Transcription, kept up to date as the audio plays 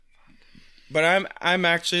But I'm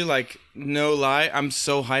actually like, no lie, I'm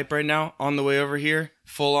so hype right now. On the way over here,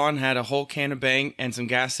 full on had a whole can of Bang and some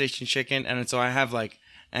gas station chicken, and so I have like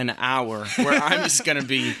an hour where I'm just gonna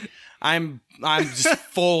be, I'm just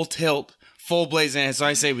full tilt, full blazing. And so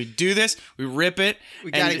I say we do this, we rip it.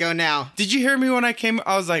 We gotta go now. Did you hear me when I came?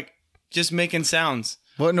 I was like just making sounds.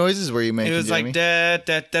 What noises were you making? It was Jamie? like da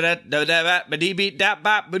da da da da da da ba dee beep da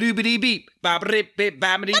ba ba doo ba dee beep ba ba dee beep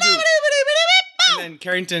ba ba dee doo. And then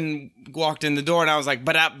Carrington walked in the door, and I was like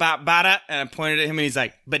ba da ba ba da, and I pointed at him, and he's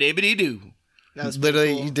like ba dee ba dee doo. That was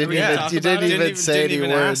literally cool. you didn't even say any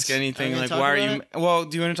words. Ask anything like talk why are about you? Well,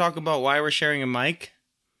 do you want to talk about why we're sharing a mic?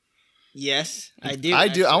 Yes, I do. I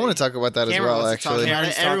do. I want to talk about that Cameron as well. wants to talk Actually,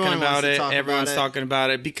 about Cameron's Everyone talking about wants to it. talk Everyone's about it. talking about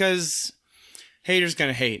it because haters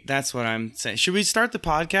gonna hate. That's what I'm saying. Should we start the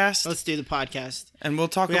podcast? Let's do the podcast. And we'll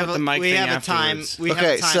talk about the mic thing afterwards. We have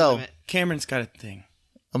Okay, a time so- limit. Cameron's got a thing.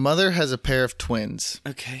 a mother has a pair of twins,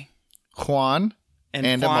 Okay. Juan And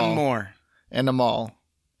And Juan Amal. Moore. and Amal.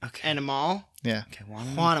 Okay. And Amal. Yeah, Okay,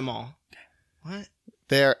 Juan. Juanamal. What?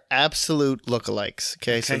 they are absolute lookalikes.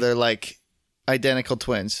 Okay, so Okay. they're like identical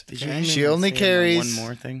twins. Did you Okay. hear me She when I only say carries- one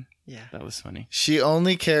more thing? Yeah. That was funny. She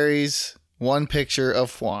only carries one picture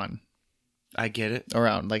of Juan I get it.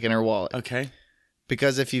 around, like in her wallet. Okay.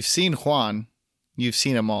 Because if you've seen Juan, you've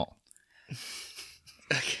seen them all.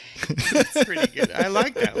 Okay. That's pretty good. I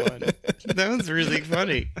like that one. That was really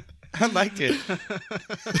funny. I liked it.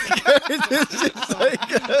 It's just like,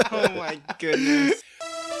 Oh my goodness.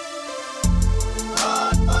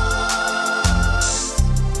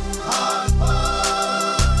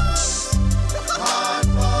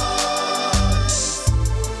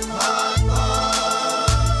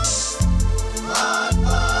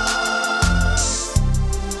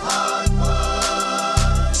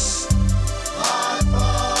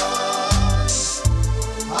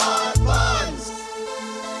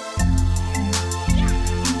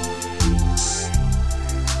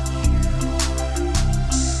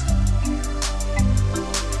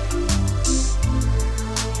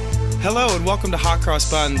 Hello and welcome to Hot Cross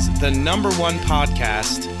Buns, the #1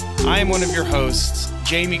 podcast. I am one of your hosts,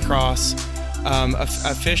 Jamie Cross,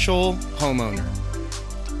 official homeowner.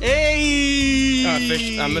 Hey!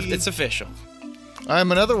 It's official.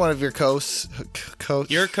 I'm another one of your hosts.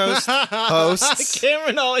 Your host, Hosts.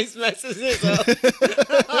 Cameron always messes it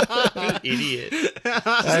up. idiot.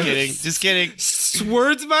 Just kidding. Just kidding.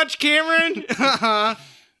 Words much, Cameron?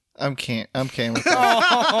 I'm Cameron.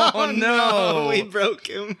 Oh no! We broke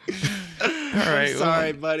him. All right.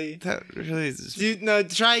 Sorry, well, buddy. that really is. Dude, no,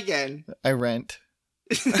 try again. I rent.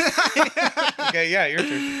 Okay, yeah, your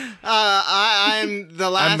turn. I'm the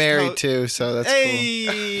last I'm married host. too, so that's cool.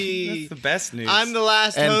 Hey! That's the best news. I'm the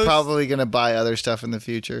last And host. probably gonna buy other stuff in the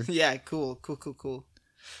future. Yeah, cool.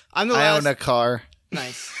 I'm the I last. own a car.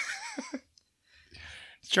 Nice.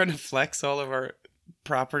 trying to flex all of our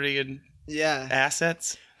property and Yeah.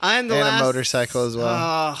 assets. I'm the And a last. motorcycle as well.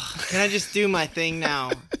 Oh, can I just do my thing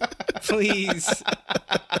now? Please.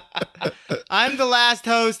 I'm the last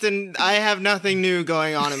host and I have nothing new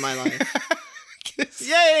going on in my life.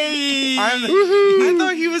 Yay! I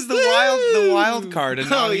thought he was the wild card, and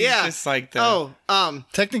now Oh, he's yeah. just like the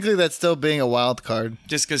Technically, that's still being a wild card.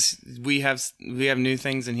 just because we have new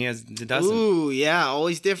things and he doesn't. Ooh, yeah,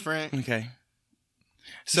 always different. Okay.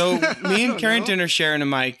 So me and Carrington are sharing a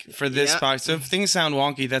mic for this Yeah. podcast. So if things sound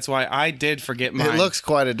wonky, that's why I did forget mine. It looks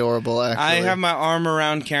quite adorable, actually. I have my arm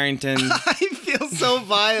around Carrington. I feel so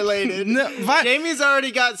violated. No, Jamie's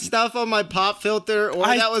already got stuff on my pop filter, or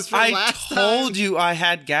that was from last I told time. you I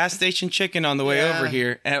had gas station chicken on the way Yeah. over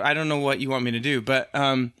here. And I don't know what you want me to do, but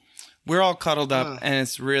we're all cuddled up and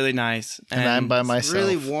it's really nice. and I'm by myself.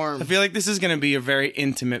 Really warm. I feel like this is going to be a very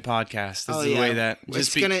intimate podcast. This is the way that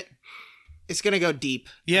It's gonna go deep.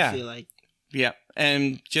 Yeah. I feel like. Yeah,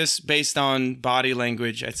 and just based on body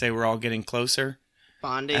language, I'd say we're all getting closer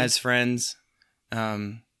Bonding. as friends.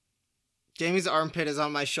 Jamie's armpit is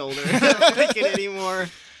on my shoulder. I don't like it anymore.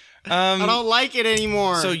 I don't like it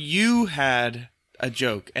anymore. So you had a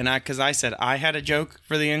joke, and because I said I had a joke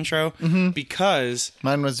for the intro because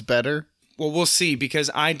Mine was better. well, we'll see because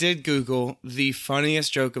I did Google the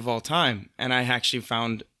funniest joke of all time, and I actually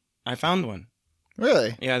found one.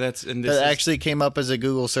 Really? Yeah, this That actually came up as a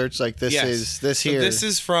Google search. Like this Yes. is this So here. this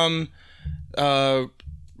is from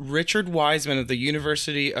Richard Wiseman of the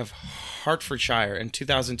University of Hertfordshire in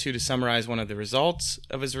 2002 to summarize one of the results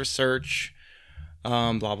of his research.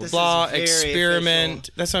 Blah blah This is blah. very Experiment.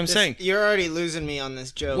 official. That's what I'm saying. You're already losing me on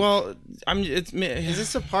this joke. Well, is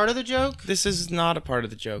this a part of the joke? This is not a part of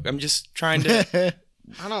the joke. I'm just trying to.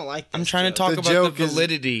 I don't like this. I'm trying to talk The about joke the is-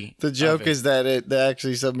 validity. the joke of it. is that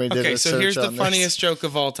actually somebody did Okay, a so search here's the on this. funniest joke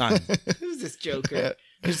of all time. Who's this Joker?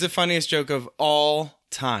 Here's the funniest joke of all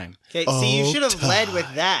time. Okay, see, you should have led with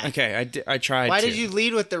that. Okay, I tried. Why to. did you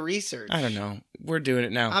lead with the research? I don't know. We're doing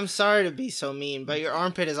it now. I'm sorry to be so mean, but your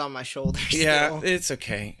armpit is on my shoulder. Yeah, still. it's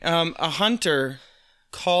okay. A hunter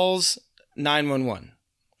calls 911.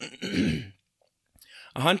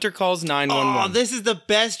 A hunter calls 911. Oh, this is the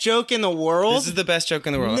best joke in the world. This is the best joke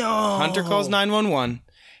in the world. No. Hunter calls 911.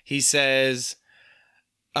 He says,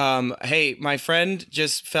 hey, my friend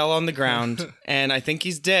just fell on the ground and I think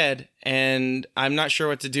he's dead and I'm not sure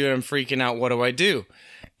what to do and I'm freaking out. What do I do?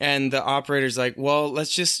 And the operator's like, well,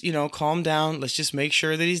 let's just, calm down. Let's just make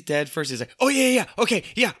sure that he's dead first. He's like, oh, yeah. Okay,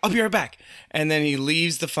 yeah, I'll be right back. And then he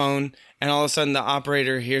leaves the phone and all of a sudden the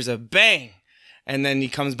operator hears a bang. And then he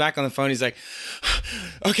comes back on the phone. He's like,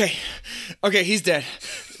 okay, he's dead.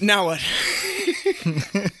 Now what?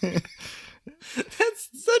 That's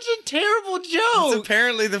such a terrible joke. It's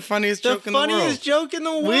apparently the funniest joke in the world. The funniest joke in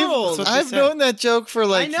the world. I've known that joke for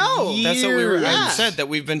like I know. years. That's what we were. Yeah. I said that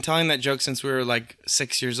we've been telling that joke since we were like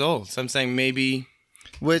 6 years old. So I'm saying maybe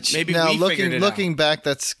Maybe now we figured it looking back,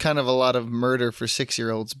 that's kind of a lot of murder for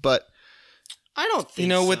 6-year-olds. But I don't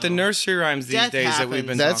think with the nursery rhymes these Death days that we've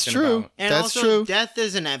been That's talking true. about. And That's also, true. death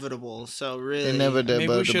is inevitable. So really, Inevitable.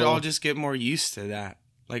 Maybe we should all just get more used to that.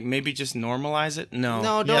 Like maybe just normalize it. No,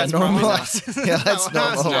 No, Yeah, don't it's probably not. normalize. Yeah, let's No,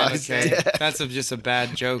 that's not normalize. Okay, Yeah. that's just a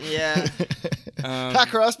bad joke. Yeah. Hot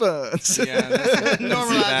crossbones. Yeah, that's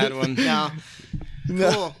a bad one. No.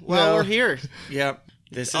 No, Cool. Well, no. we're here. Yep,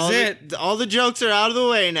 this is it. All the jokes are out of the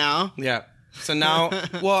way now. Yeah. So now,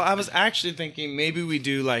 well, I was actually thinking maybe we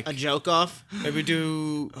do like A joke off. maybe we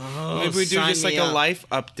do sign just like me a up. life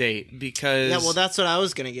update because Yeah, well, that's what I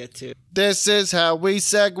was gonna get to. This is how we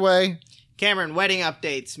segue. Cameron, wedding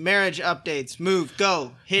updates, marriage updates, move,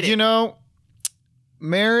 go, hit it.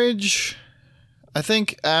 Marriage, I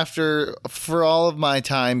think for all of my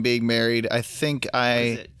time being married, I think What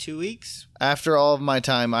is it, 2 weeks? after all of my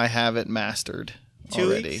time, I have it mastered 2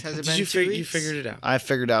 already. weeks? Has it Did been you 2 weeks? you figured it out? I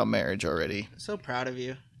figured out marriage already. So proud of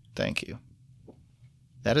you. Thank you.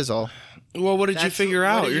 That is all. Well, what did you That's- figure what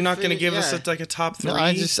out? did You're you not going to figure- give us yeah. like a top 3. No,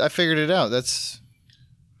 I figured it out.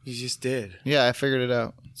 You just did. Yeah, I figured it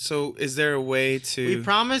out. So, is there a way to? We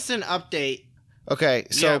promised an update. Okay,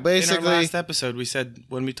 so Yeah, in basically, our last episode, we said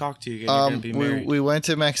when we talk to you again, you're going to be married. we went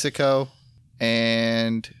to Mexico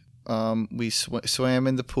and we swam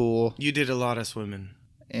in the pool You did a lot of swimming.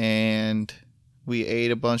 and we ate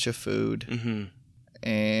a bunch of food Mm-hmm.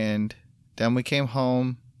 and then we came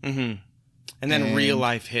home. Mm-hmm. And then And- real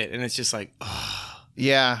life hit, and it's just like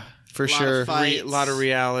Yeah, for Lot of sure. fun. a lot of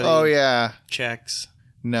reality. Oh yeah. Checks.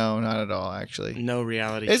 No, not at all actually. No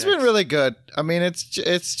reality. It's checks. been really good. I mean, it's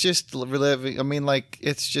just reliving. I mean, like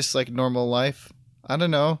it's just like normal life. I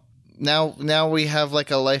don't know. Now we have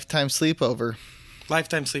like a lifetime sleepover.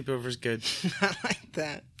 Lifetime sleepover is good. I like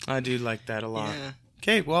that. I do like that a lot. Yeah.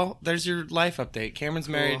 Okay, well, there's your life update. Cameron's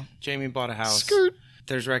married. Cool. Jamie bought a house. Skirt.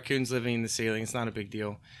 There's raccoons living in the ceiling. It's not a big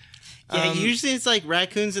deal. Yeah, usually it's like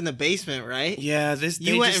raccoons in the basement, right? Yeah, they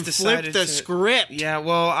You went just and flipped decided the to- script. Yeah,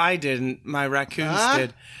 well, I didn't. My raccoons Huh?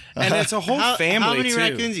 did, and it's a whole family How many too.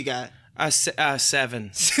 raccoons you got? 7.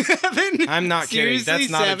 7? I'm not kidding. Seriously, That's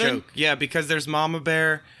not 7? a joke. Yeah, because there's Mama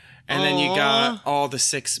Bear, and then you got all the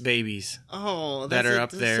 6 babies. Oh, that are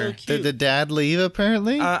up that's there. So Did cute. the dad leave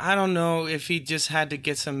apparently? I don't know if he just had to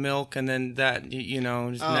get some milk, and then that just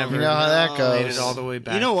Oh, never You know how that made goes. it all the way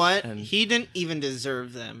back. You know what? And- He didn't even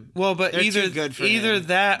deserve them. well, but They're either too good for either him.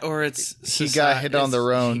 that or it's He got hit on the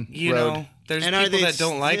road. You know, there's And are people they that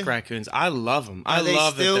don't like still- raccoons. I love them. I Are they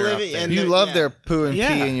love that still they're up living- there. and You they're- love yeah. their poo and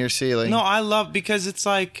Yeah. pee in your ceiling. No, I love because it's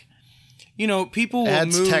like, people will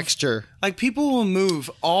Adds move. texture. Like people will move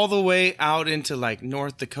all the way out into like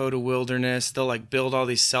North Dakota wilderness. They'll like build all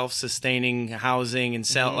these self-sustaining housing and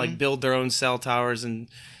like build their own cell towers and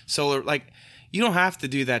solar. Like you don't have to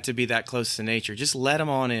do that to be that close to nature. Just let them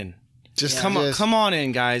on in. Just Come on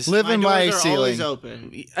in, guys. Live in my doors are ceiling. always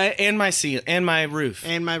open. And my and my roof.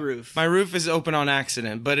 And my roof. My roof is open on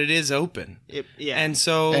accident, but it is open. Yeah. And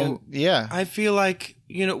so And yeah, I feel like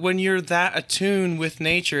when you're that attuned with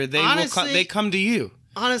nature, they Honestly, they come to you.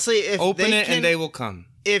 honestly, if Open they it can, and they will come.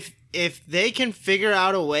 if they can figure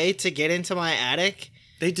out a way to get into my attic,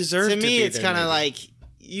 They deserve to to me be it's there, kind of maybe. like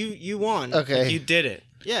you won. okay. You did it.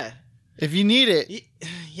 Yeah. If you need it,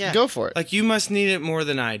 Yeah. go for it. Like you must need it more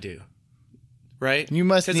than I do, right? You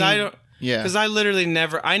must because need I don't. Yeah. Because I literally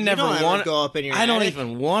never You never don't ever want go up in your I don't attic.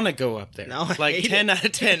 even want to go up there. No, I like hate 10 it. out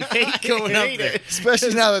of 10. Hate I going up hate there. it.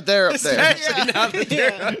 Especially now that they're up there. Especially now that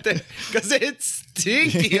they're up there. Because it's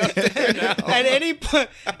stinky up there now. At any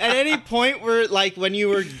point where, like, when you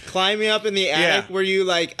were climbing up in the attic, Yeah. were you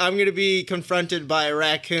like, I'm gonna be confronted by a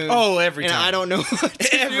raccoon? Oh, every and time. I don't know what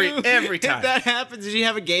to do. Every time. If that happens, did you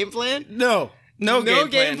have a game plan? No game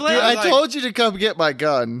plan. plan? Dude, I Like, told you to come get my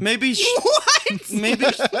gun. maybe What? maybe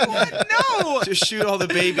No. just shoot all the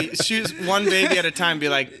babies. Shoot one baby at a time. Be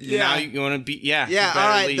like, Yeah. now you want to be you Yeah. better All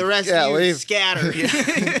right. leave. The rest Yeah, of you leave. scatter.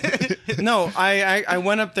 No, I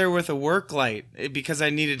went up there with a work light because I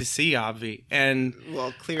needed to see Obvi, and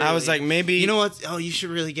Well, clearly. I was like, maybe You know what? Oh, you should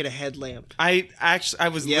really get a headlamp. I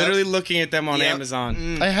was Yep. literally looking at them on Yep.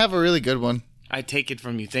 Amazon. I have a really good one. I take it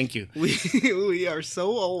from you, thank you. We are so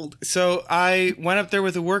old. So I went up there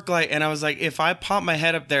with a work light, and I was like, if I pop my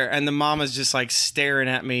head up there and the mama's just like staring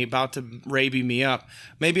at me, about to raby me up,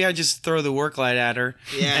 maybe I just throw the work light at her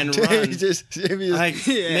Yeah. and Jamie run. Jamie just- Like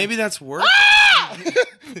Yeah. maybe that's worth it.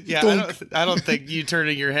 Yeah, I don't think you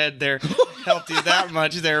turning your head there helped you that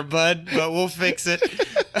much there, bud, but we'll fix it.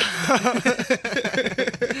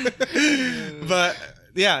 But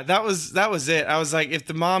yeah, that was it. I was like, if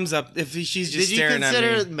the mom's up, if she's just Did you staring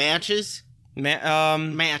consider at me. matches?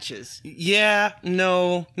 Matches. Yeah,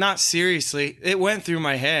 no, not seriously. It went through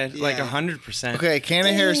my head like Yeah. 100%. Okay, can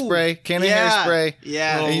of Ooh. hairspray. Can of Yeah. hairspray.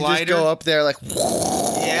 Yeah. Little And you just lighter. go up there like,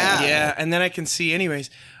 Yeah. Yeah, and then I can see anyways.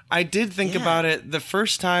 I did think Yeah. about it the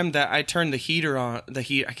first time that I turned the heater on. I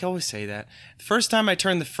can always say that. The first time I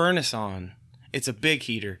turned the furnace on, it's a big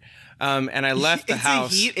heater. And I left the It's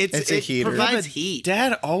house. A heat. It's a it heater. provides heat.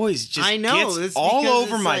 Dad always just I know. gets It's all because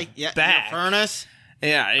over it's my like, yeah, back. your furnace.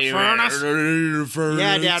 Yeah, Furnace? furnace.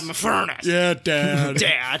 Yeah, Dad, my furnace. Yeah, Dad.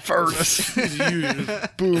 Dad. furnace. you,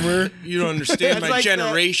 Boomer. you don't understand That's my like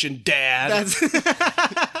generation, Dad. That's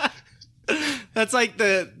that's like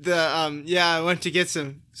the yeah. I went to get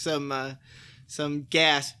some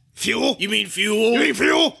gas. Fuel. You mean fuel? You mean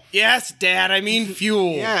fuel? Yes, Dad. I mean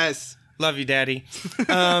fuel. Yes. Love you, Daddy.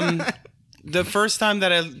 The first time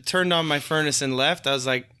that I turned on my furnace and left, I was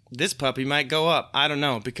like, this puppy might go up. I don't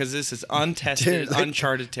know, because this is untested, Dude, like,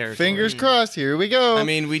 uncharted territory. Fingers crossed. Here we go. I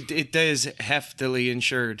mean, it is heftily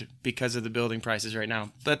insured because of the building prices right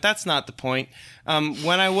now. But that's not the point.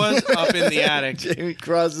 When I was up in the attic, Jamie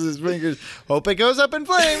crosses his fingers. Hope it goes up in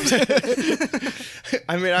flames.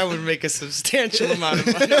 I mean, I would make a substantial amount of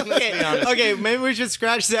money. Let's be honest. Okay, maybe we should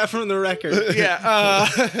scratch that from the record. Yeah.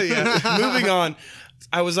 Yeah. Moving on.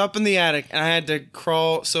 I was up in the attic and I had to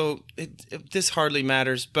crawl. So this hardly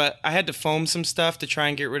matters, but I had to foam some stuff to try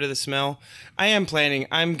and get rid of the smell. I am planning.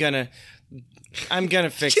 I'm gonna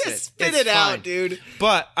fix it. Just spit It's it out, fine. dude.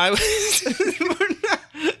 But I was.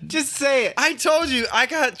 Just say it. I told you I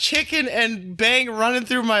got chicken and bang running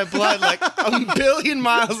through my blood like a billion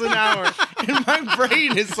miles an hour, and my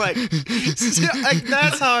brain is like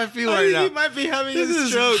that's how I feel I right think now. he might be having This a is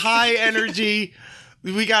stroke. high energy.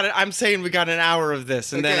 We got it. I'm saying we got an hour of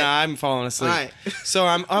this, and then Okay. I'm falling asleep. All right. So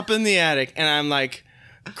I'm up in the attic, and I'm like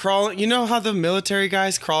crawling. You know how the military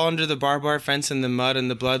guys crawl under the barbed wire fence in the mud and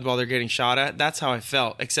the blood while they're getting shot at? That's how I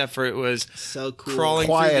felt, except for it was So cool. crawling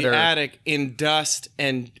through Quieter. the attic in dust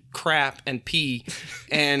and crap and pee,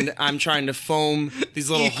 and I'm trying to foam these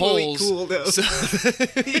little Equally holes. cool, though.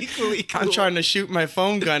 Equally cool. I'm trying to shoot my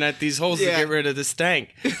foam gun at these holes Yeah. to get rid of the stank.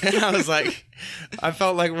 And I was like, I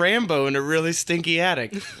felt like Rambo in a really stinky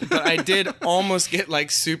attic. But I did almost get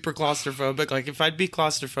like super claustrophobic. Like if I'd be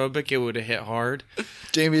claustrophobic, it would have hit hard.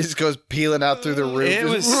 Jamie just goes peeling out through the roof. It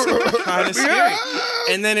was kind of scary.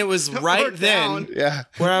 And then it was right down. then Yeah.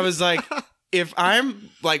 where I was like, if I'm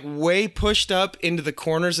like way pushed up into the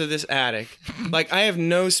corners of this attic, like I have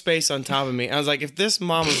no space on top of me. I was like, if this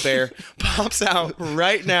mama bear pops out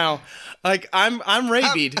right now, like I'm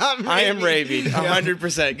rabied. I'm I am rabied. rabied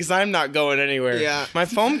 100% because I'm not going anywhere. Yeah. My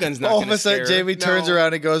foam gun's not All gonna of a sudden, scare her. Jamie turns No.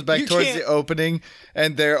 around and goes back You towards can't. the opening,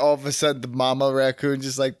 and there, all of a sudden, the mama raccoon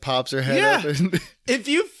just like pops her head Yeah. up. And If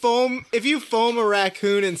you foam a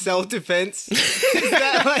raccoon in self defense, is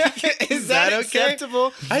that like is that that okay?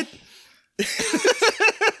 acceptable?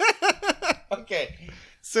 Okay.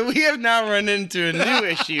 So we have now run into a new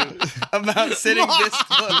issue about sitting this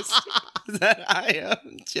close that I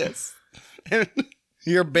am just.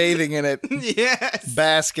 you're bathing in it, Yes.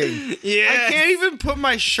 basking. Yeah. I can't even put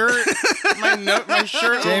my shirt, my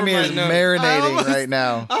shirt Jamie over is my nose. marinating almost- right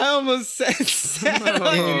now I almost sat on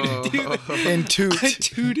Oh. you, dude. in toot. I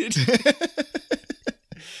tooted.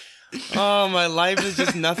 Oh, my life is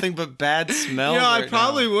just nothing but bad smells. You know, I right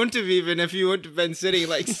probably now. wouldn't have even if you wouldn't have been sitting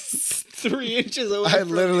like 3 inches away. I from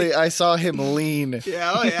literally, me. I saw him lean.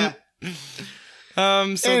 Yeah. Oh yeah.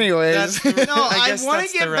 So Anyways. that's No, I I guess want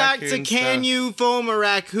that's to get the back to raccoon can stuff. you foam a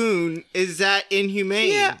raccoon? Is that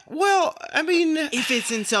inhumane? Yeah, well, I mean, If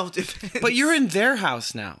it's in self-defense. but you're in their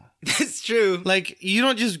house now. That's true. Like, you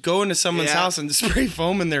don't just go into someone's Yeah. house and spray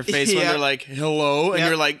foam in their face when Yeah. they're like, hello, and Yep.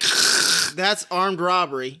 you're like, That's armed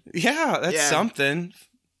robbery. yeah, that's Yeah. something.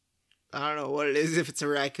 I don't know what it is if it's a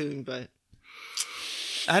raccoon, but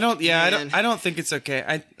I Man. don't think it's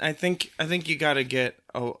okay. I think you got to get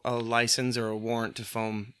a license or a warrant to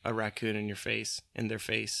foam a raccoon in their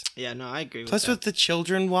face. yeah, no, I agree Plus, with with the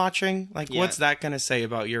children watching, like, Yeah. what's that going to say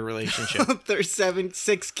about your relationship? that. There's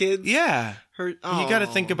 6 kids. Yeah. Hurt. You got to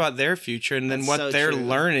think about their future and then That's what so they're true.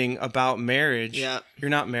 learning about marriage. Yeah. You're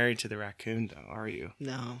not married to the raccoon, though, are you?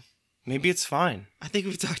 No. Maybe it's fine. I think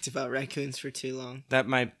we've talked about raccoons for too long. That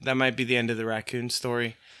might be the end of the raccoon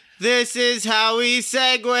story. This is how we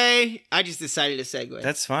segue. I just decided to segue.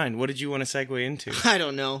 That's fine. What did you want to segue into? I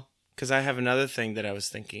don't know. Because I have another thing that I was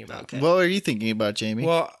thinking about. Okay. What are you thinking about, Jamie?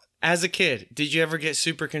 Well, as a kid, did you ever get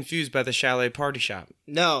super confused by the Chalet Party Shop?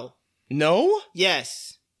 No. No?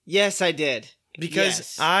 Yes. Yes, I did. Because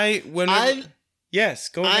Yes. yes,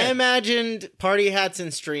 go I ahead. imagined party hats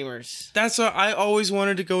and streamers. That's what I always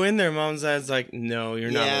wanted to go in there. Mom's dad's like, no,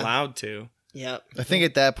 you're not Yeah. allowed to. Yep. I think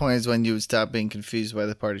at that point is when you would stop being confused by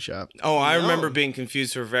the party shop. Oh, I No. remember being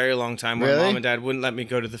confused for a very long time when Really? mom and dad wouldn't let me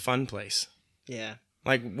go to the fun place. Yeah.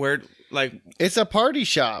 Like It's a party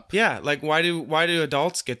shop. yeah, like why do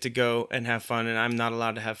adults get to go and have fun and I'm not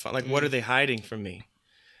allowed to have fun? Like what are they hiding from me?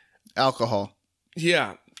 Alcohol.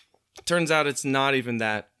 Yeah. Turns out it's not even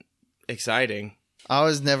that exciting. I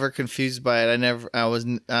was never confused by it. I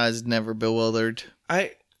was never bewildered.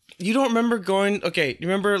 You don't remember going, okay, you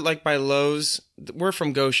remember like by Lowe's, we're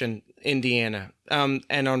from Goshen, Indiana. And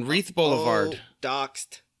on Wreath Boulevard. Oh,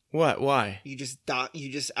 doxed. What? Why? You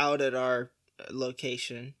just outed our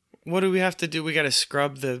location. What do we have to do? We got to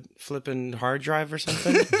scrub the flipping hard drive or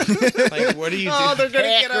something? Like, what do you do? Oh, they're gonna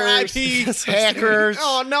get our Hackers. IP. Hackers.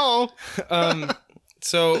 Oh no.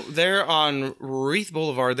 So there on Wreath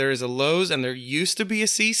Boulevard, there is a Lowe's and there used to be a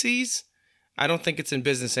CC's. I don't think it's in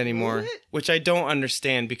business anymore, What? which I don't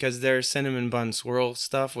understand because their cinnamon bun swirl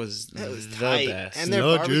stuff was, That was the tight. best. And their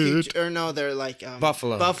barbecue, or no, they're like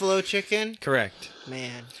Buffalo chicken. Correct.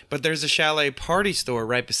 Man. But there's a Chalet party store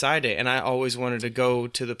right beside it, and I always wanted to go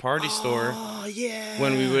to the party store Oh yeah.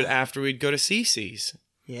 when after we'd go to CC's,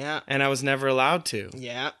 Yeah. and I was never allowed to.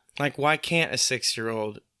 Yeah. Like, why can't a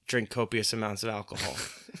 6-year-old drink copious amounts of alcohol?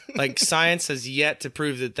 Like, science has yet to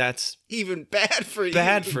prove that that's Even bad for you.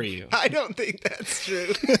 bad for you. I don't think that's true.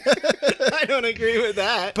 I don't agree with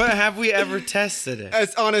that. But have we ever tested it?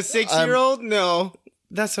 As on a 6-year-old, no.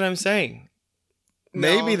 That's what I'm saying.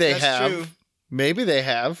 Maybe No, they that's have. true. Maybe they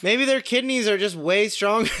have. Maybe their kidneys are just way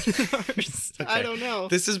stronger than ours. I Okay. don't know.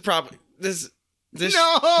 This is probably this.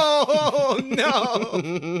 No, no,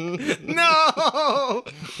 no, no.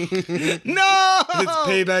 It's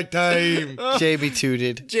payback time. Jamie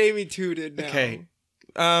tooted. Jamie tooted now. Okay.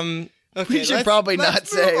 Okay, We should probably not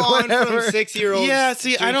let's say move on whatever. From 6-year-olds. Yeah.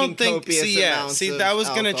 See, I don't think. copious See, yeah. amounts See, of that was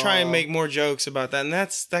gonna try and alcohol. make more jokes about that, and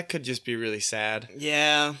that could just be really sad.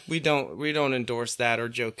 Yeah, We don't endorse that or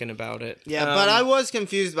joking about it. yeah, but I was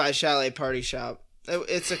confused by Chalet Party Shop.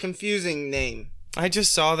 It's a confusing name. I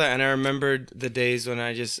just saw that and I remembered the days when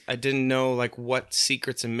I didn't know like what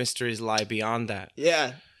secrets and mysteries lie beyond that.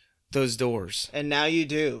 Yeah, Those doors. and now you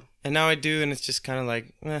do. And now I do, and it's just kind of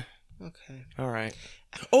like, Okay. all right.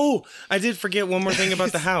 Oh, I did forget one more thing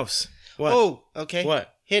about the house. What? Oh, okay.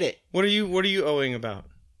 What? Hit it. What are you owing about?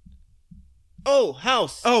 Oh,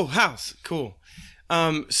 house. Oh, house. Cool.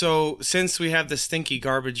 So since we have the stinky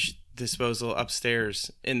garbage disposal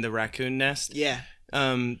upstairs in the raccoon nest, Yeah.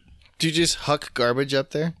 Do you just huck garbage up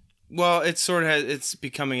there? well, it's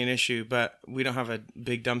becoming an issue, but we don't have a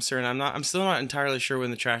big dumpster, and I'm still not entirely sure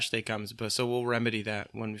when the trash day comes, but so we'll remedy that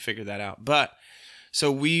when we figure that out. But so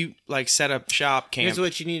we like set up shop camp. Here's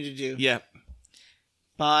what you need to do. Yeah.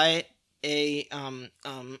 Buy a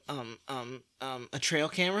trail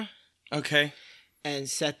camera Okay. and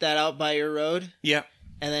set that out by your road, Yeah.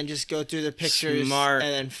 and then just go through the pictures Smart.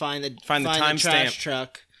 and then find the timestamp. trash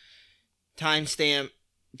truck. Timestamp,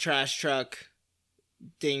 trash truck,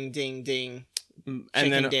 ding ding ding. And Chicken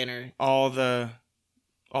then dinner. all the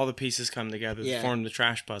pieces come together Yeah. to form the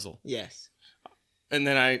trash puzzle. Yes. And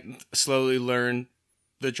then I slowly learn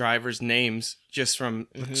the drivers' names just from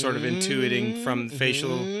sort of intuiting from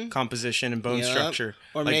facial composition and bone Yep. structure.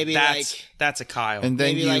 Or Like, maybe that's a Kyle. And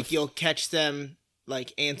then maybe you'll catch them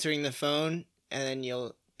like answering the phone, and then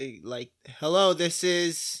you'll like, "Hello, this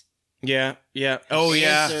is Yeah. Oh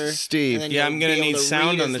yeah. Answer, Steve. and then Yeah, you'll I'm gonna be able need to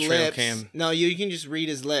sound read on the his trail lips. cam. No, you can just read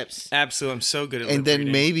his lips. Absolutely. I'm so good at And lip then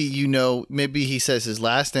reading. maybe he says his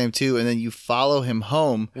last name too, and then you follow him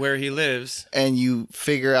home Where he lives. and you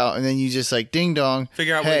figure out, and then you just like ding dong.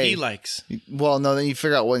 Figure out what Hey. he likes. Well, no, then you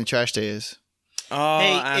figure out when the trash day is. Oh,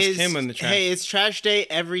 ask him when the trash. Hey, is trash day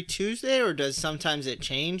every Tuesday, or does sometimes it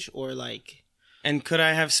change, or like? And could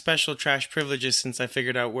I have special trash privileges since I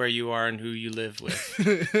figured out where you are and who you live with?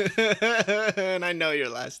 And I know your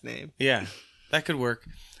last name. Yeah, that could work.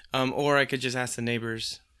 Or I could just ask the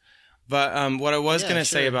neighbors. But what I was Yeah, going to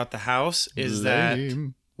say sure. about the house is that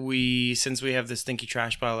Lame. since we have the stinky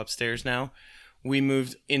trash pile upstairs now, we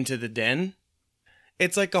moved into the den.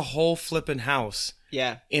 It's like a whole flippin' house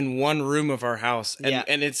Yeah. in one room of our house. And, Yeah.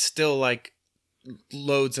 and it's still like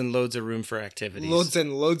loads and loads of room for activities. Loads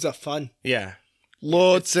and loads of fun. Yeah.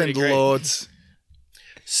 Loads pretty and great. loads.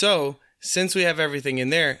 So, since we have everything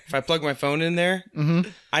in there, if I plug my phone in there, Mm-hmm.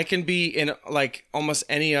 I can be in like almost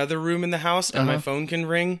any other room in the house and my phone can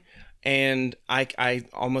ring and I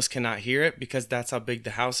almost cannot hear it because that's how big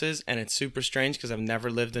the house is. And it's super strange because I've never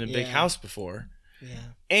lived in a big Yeah. house before. Yeah.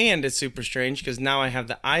 And it's super strange because now I have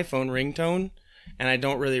the iPhone ringtone and I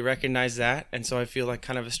don't really recognize that. And so I feel like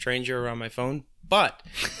kind of a stranger around my phone. But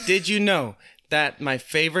did you know that my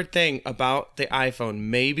favorite thing about the iPhone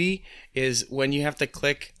maybe is when you have to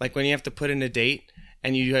click, like when you have to put in a date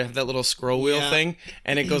and you have that little scroll wheel Yeah. thing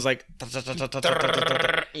and it goes like,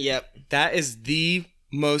 Yep. that is the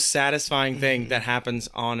most satisfying thing that happens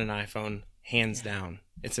on an iPhone, hands down.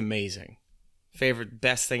 It's amazing.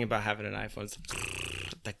 Best thing about having an iPhone is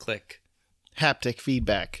that click. Haptic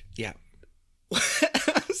feedback. Yeah.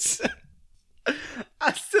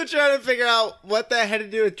 I'm still trying to figure out what that had to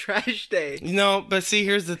do with trash day. No, but see,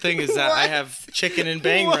 here's the thing is that I What? have chicken and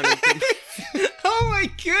bang What? running through my- Oh my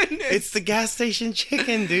goodness. It's the gas station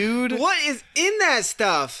chicken, dude. What is in that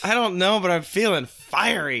stuff? I don't know, but I'm feeling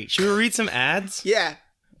fiery. Should we read some ads? Yeah.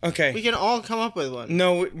 Okay. We can all come up with one.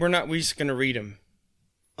 No, we're not. We're just going to read them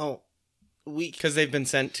Oh. because they've been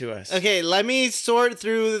sent to us. Okay, let me sort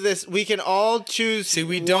through this. We can all choose. See,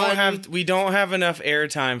 we don't one. have enough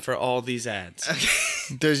airtime for all these ads.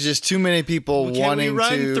 There's just too many people Can we wanting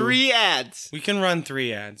run to. 3 ads? We can run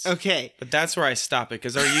 3 ads. Okay. But that's where I stop it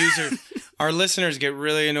because our listeners get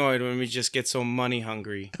really annoyed when we just get so money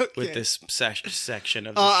hungry with this section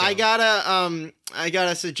of the show. I got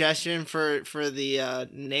a suggestion for the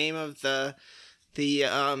name of the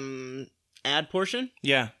ad portion.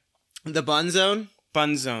 Yeah. The Bun Zone,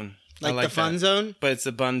 Bun Zone. I like the Fun that. Zone, But it's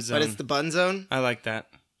the Bun Zone. but it's the Bun Zone. I like that.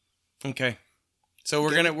 Okay. So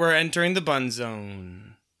we're entering the Bun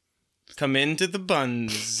Zone. Come into the Bun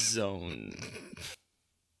Zone.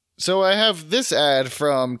 So I have this ad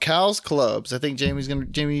from Cal's Clubs. I think Jamie,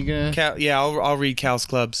 you gonna? I'll read Cal's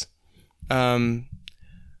Clubs.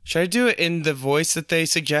 Should I do it in the voice that they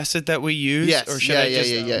suggested that we use? Yes. Or should I just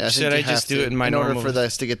I think should you I just have do to. it in my in normal order for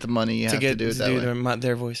us to get the money? You have to do it that way.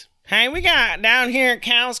 their voice. Hey, we got down here at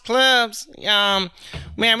Cal's Clubs. Man,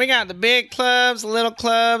 we got the big clubs, the little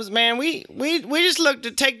clubs. Man, we just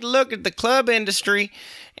take a look at the club industry,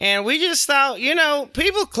 and we just thought,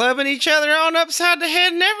 people clubbing each other on upside the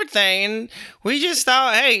head and everything. And we just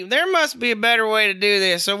thought, hey, there must be a better way to do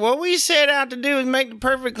this. So what we set out to do is make the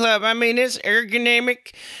perfect club. I mean, it's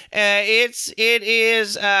ergonomic. It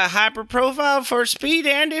is hyper profile for speed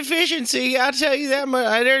and efficiency. I'll tell you that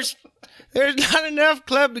much. There's not enough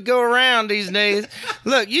club to go around these days.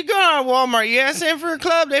 Look, you go on Walmart, you ask them for a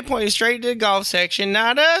club, they point you straight to the golf section.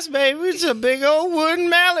 Not us, baby. It's a big old wooden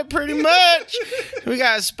mallet, pretty much. We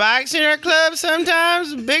got spikes in our club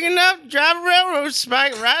sometimes, big enough to drive a railroad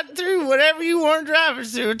spike right through whatever you want to drive it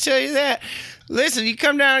through. I'll tell you that. Listen, you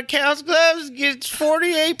come down to Cal's Clubs, get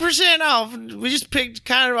 48% off. We just picked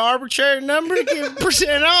kind of an arbitrary number to give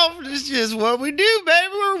percent off. It's just what we do,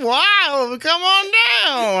 baby. We're wild. Come on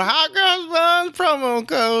down. Hot Comes Buns promo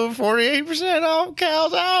code 48% off.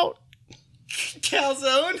 Cal's out.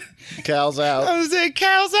 Calzone. Cal's out. I was saying,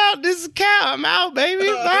 Cal's out. This is Cal. I'm out, baby.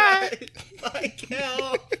 Bye. Bye,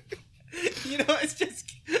 Cal. It's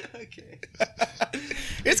just okay.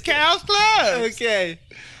 It's Cal's Club. Okay.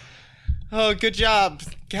 Oh, good job,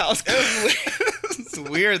 Cal's. It's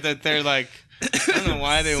weird that they're like, I don't know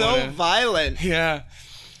why they so want to. violent. Yeah.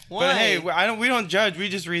 Why? But hey, we don't judge. We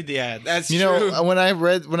just read the ads. That's You true. know, when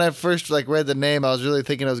I first read the name, I was really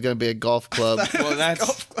thinking it was going to be a golf club. Well, that's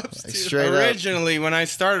Golf clubs Like, too. straight up. originally when I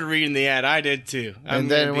started reading the ad, I did too. I'm And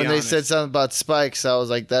gonna then be when they honest. said something about spikes, I was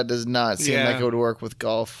like, that does not seem Yeah. like it would work with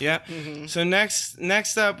golf. Yeah. So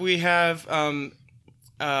next up we have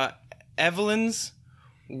Evelyn's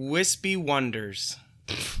Wispy Wonders.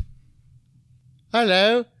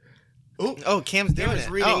 Hello. Oh, Cam's I doing was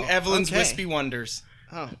it. reading Oh, Evelyn's okay. Wispy Wonders.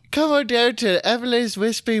 Oh. Come on down to Evelyn's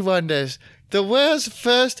Wispy Wonders, the world's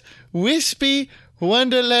first Wispy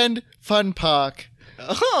Wonderland fun park.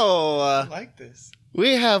 Oh. I like this.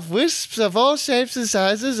 We have wisps of all shapes and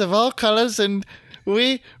sizes, of all colors, and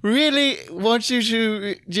we really want you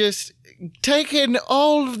to just take in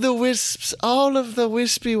all of the wisps, all of the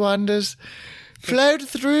wispy wonders, float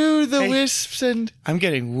through the wisps, and I'm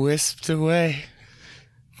getting wisped away.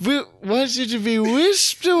 we want you to be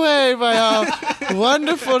whisked away by our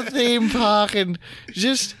wonderful theme park, and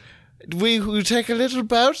just we take a little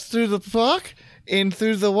boat through the park, in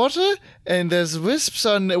through the water, and there's wisps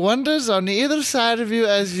on wonders on either side of you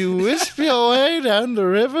as you wisp your way down the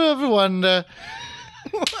river of wonder.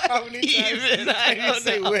 How many times I did you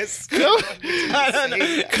say wisp?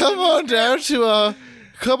 Come on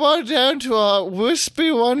down to our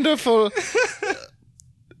wispy wonderful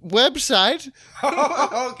website,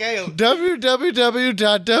 Okay.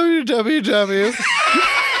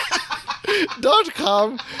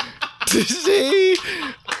 www.com to see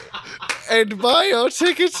and buy your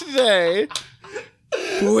ticket today.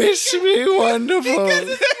 Wish me wonderful.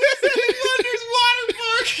 Wonder's water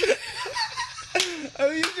park. I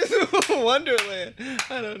mean, just Wonderland.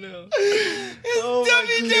 I don't know. Oh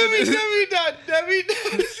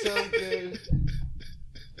www.www. So good.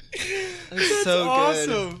 That's so good.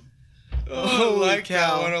 Awesome. I Holy like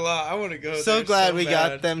cow. that one a lot. I want to go So there glad we bad.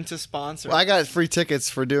 got them to sponsor. Well, I got free tickets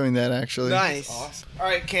for doing that, actually. Nice. Awesome. All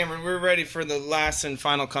right, Cameron, we're ready for the last and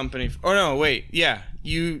final company. Oh no, wait. Yeah,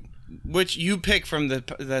 which you pick from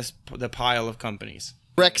the pile of companies.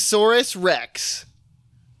 Rexaurus Rex.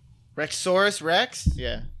 Rexaurus Rex?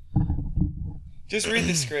 Yeah. Just read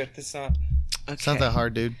the script. It's not. It's not that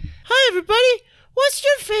hard, dude. Hi, everybody. What's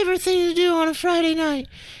your favorite thing to do on a Friday night?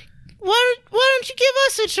 Why don't you give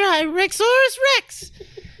us a try, Rexaurus Rex?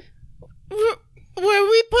 Where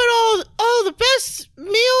we put all the best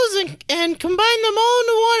meals and combine them all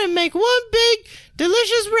into one and make one big,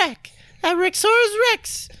 delicious wreck at Rexaurus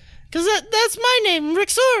Rex. Because that's my name,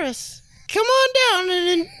 Rexaurus. Come on down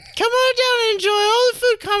and enjoy all the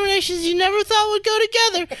food combinations you never thought would go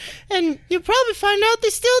together. And you'll probably find out they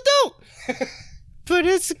still don't. But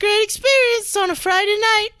it's a great experience on a Friday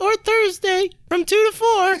night or Thursday from 2 to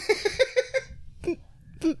 4.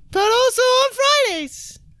 But also on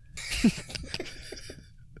Fridays.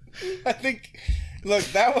 I think. Look,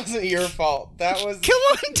 that wasn't your fault. That was. Come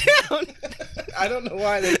on down. I don't know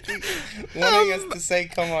why they keep wanting us to say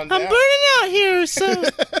 "come on down." I'm burning out here, so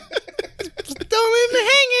don't leave me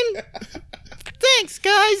hanging. Thanks,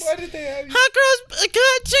 guys. Why did they have you? Hot Cross,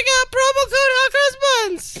 check out promo code Hot Cross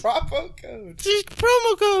Buns. Promo code. Just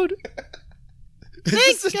promo code.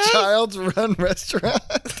 Thanks, It's a guys. child's run restaurant.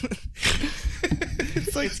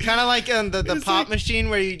 It's kind of like the pop machine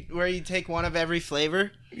where you take one of every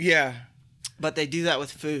flavor, Yeah. but they do that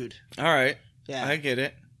with food. All right. Yeah. I get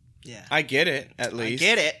it. Yeah. I get it. At I least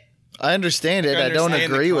get it. I understand it. I don't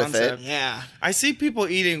understand the agree with it. concept. Yeah. I see people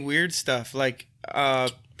eating weird stuff like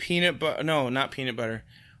peanut butter. No, not peanut butter.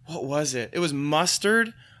 What was it? It was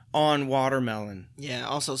mustard on watermelon. Yeah.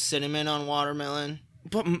 Also cinnamon on watermelon.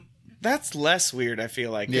 But that's less weird, I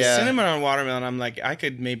feel like. 'Cause Yeah. cinnamon on watermelon, I'm like, I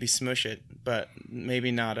could maybe smush it, but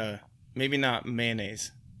maybe not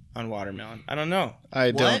mayonnaise on watermelon. I don't know.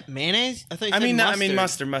 I don't. What? Mayonnaise? I thought you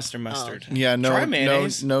said mustard. Yeah, Try no,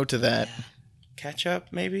 mayonnaise. no to that. Ketchup,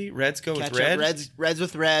 maybe. Reds go Ketchup. with red. Reds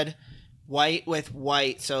with red. White with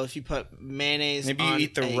white. So if you put mayonnaise Maybe you on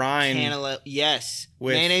eat the a rind cantaloupe, yes.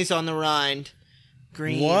 with- Mayonnaise on the rind.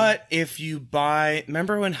 Green. What if you buy?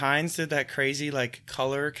 Remember when Heinz did that crazy like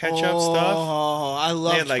color ketchup stuff? Oh, I They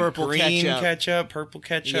love had like purple green ketchup. purple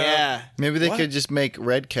ketchup. Yeah. Maybe they What? could just make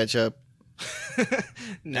red ketchup.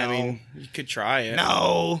 No. I mean, you could try it.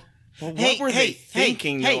 no. Well, what Hey, were hey, they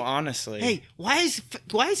thinking, hey, though? Honestly, Hey, why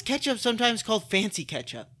is ketchup sometimes called fancy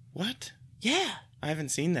ketchup? what? Yeah. I haven't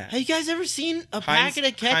seen that. Have you guys ever seen a Heinz-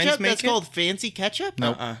 packet of Heinz ketchup make that's it? called fancy ketchup?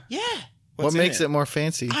 Nope. Yeah. What's what in makes it more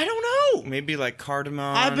fancy? I don't know. Maybe like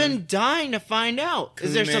cardamom. I've been dying to find out.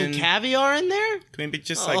 Is there some Cumin. caviar in there? maybe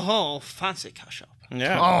just like Oh, fancy ketchup.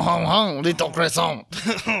 yeah. Little croissant.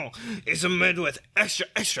 It's made with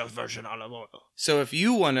extra virgin olive oil. So if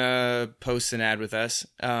you want to post an ad with us,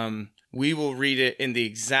 we will read it in the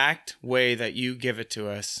exact way that you give it to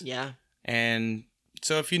us. Yeah. And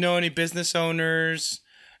so if you know any business owners,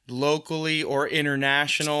 locally or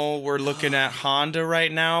international, we're looking at Honda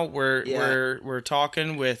right now. We're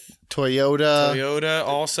talking with Toyota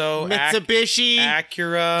also, Mitsubishi,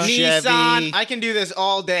 Acura. Chevy. Nissan. I can do this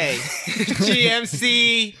all day.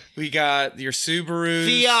 GMC, We got your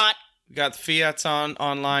Subarus, Fiat. We got the Fiat's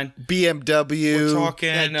online. BMW. We're talking.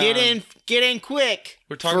 Yeah, get in quick.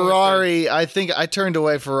 We're talking Ferrari. I think I turned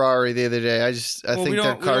away Ferrari the other day. I think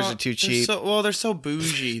their cars are too cheap. They're so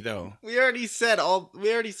bougie though. We already said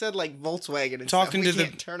like Volkswagen and Talking stuff. to We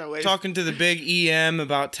can't turn away. Talking to the big EM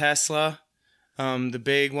about Tesla, the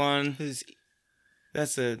big one.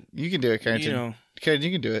 That's a You can do it, Carrington.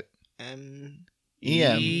 Carrington, you can do it. M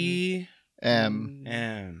EM. M.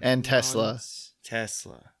 M. And Tesla.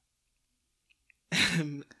 Tesla.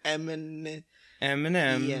 Eminem.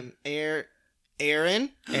 Aaron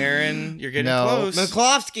Aaron, you're getting No. close.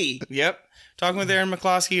 McCloskey. Yep. Talking with Aaron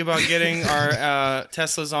McCloskey about getting our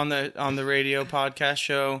Teslas on the radio podcast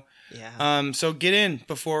show. Yeah. So get in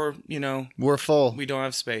before, We're full. we don't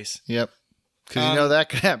have space. Yep. Because that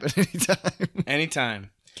could happen anytime. Anytime.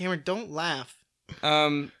 Cameron, don't laugh.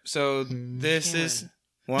 So this Cameron. is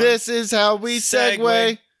what? This is how we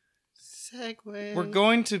segue. Segue. We're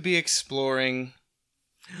going to be exploring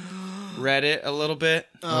Reddit a little bit.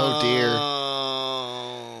 Oh, dear.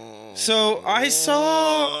 So I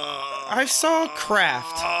saw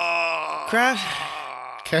Craft. You're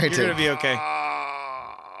Carrington. gonna be okay.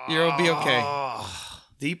 You'll be okay.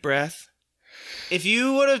 Deep breath. If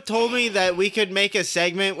you would have told me that we could make a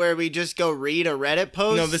segment where we just go read a Reddit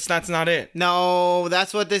post. No, that's not it. No,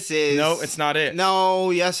 that's what this is. No, it's not it.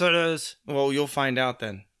 No, yes it is. Well, you'll find out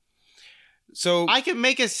then. So I could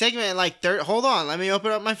make a segment in like hold on, let me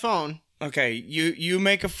open up my phone. okay, you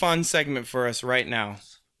make a fun segment for us right now.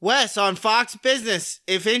 Wes on Fox Business,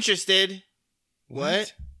 if interested.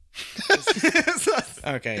 What?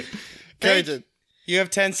 Okay, Carrington. you have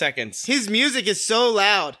 10 seconds. His music is so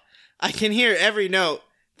loud. I can hear every note.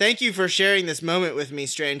 Thank you for sharing this moment with me,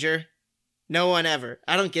 stranger. No one ever.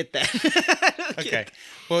 I don't get that. Okay.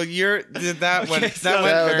 Well, that went Okay,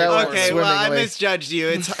 very that went Okay, well, I swimmingly. misjudged you.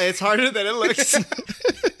 It's harder than it looks.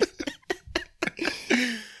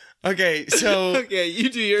 Okay, so Okay, you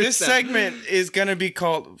do your this stuff. segment is gonna be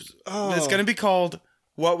called. It's gonna be called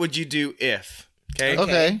 "What Would You Do If?" Okay.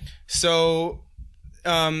 Okay. So,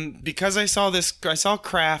 because I saw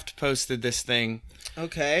Kraft posted this thing.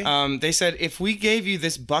 Okay. They said if we gave you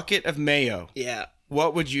this bucket of mayo, Yeah.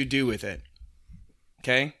 what would you do with it?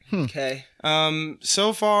 Okay. Okay.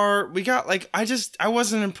 So far we got I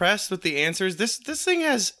wasn't impressed with the answers. This thing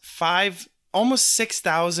has almost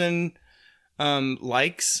 6,000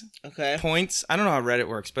 likes, Okay. points. I don't know how Reddit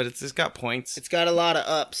works, but it's got points. It's got a lot of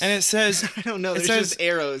ups. And it says I don't know. it There's says- just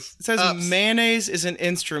arrows. it says Ups. mayonnaise is an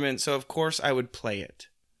instrument, so of course I would play it.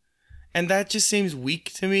 And that just seems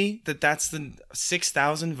weak to me that's the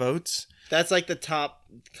 6,000 votes. That's like the top.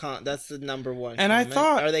 That's the number one. And I comment.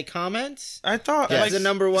 thought- are they comments? I thought That's the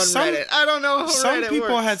number one Reddit. I don't know how some Reddit people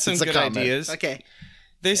works. had some It's a good comment. ideas. Okay.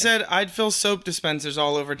 They said I'd fill soap dispensers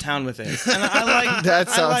all over town with it, and I like That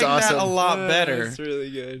sounds I like awesome. that a lot better. That's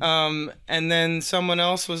really good. And then someone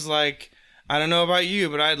else was like, I don't know about you,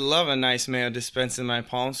 but I'd love a nice mayo dispense in my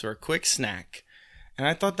palms for a quick snack. And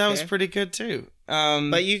I thought that was Okay. pretty good too.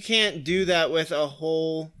 But you can't do that with a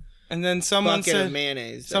whole and then someone bucket of said,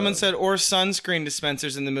 mayonnaise. someone though. said, or sunscreen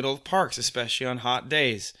dispensers in the middle of parks, especially on hot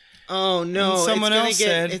days. "Oh no, And someone else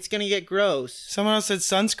said- it's gonna get gross." Someone else said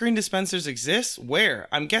sunscreen dispensers exist. Where?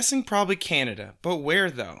 I'm guessing probably Canada, but where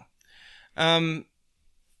though?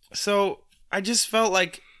 So I just felt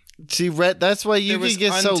like See, that's why you There was can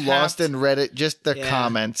get so lost untapped- in Reddit, just the Yeah.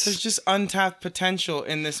 comments. there's just untapped potential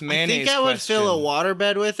in this I mayonnaise. think I would question. fill a water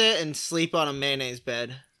bed with it and sleep on a mayonnaise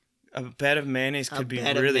bed. A bed of mayonnaise A could be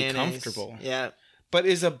bed of really mayonnaise. comfortable. Yeah. But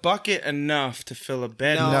is a bucket enough to fill a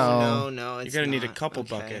bed? No. No. It's You're gonna need a not. couple Okay.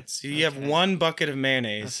 buckets. You have Okay. one bucket of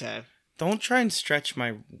mayonnaise. Okay. Don't try and stretch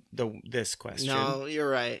this question. No, you're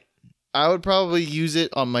right. I would probably use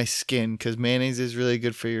it on my skin because mayonnaise is really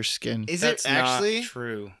good for your skin. Is That's it actually? not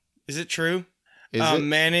true. Is it true? Is it?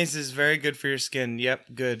 Mayonnaise is very good for your skin. Yep,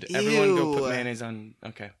 good. Everyone go put Ew. mayonnaise on.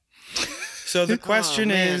 Okay. So the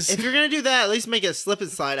question Oh, man. is, if you're gonna do that, at least make a slip and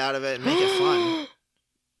slide out of it and make it fun.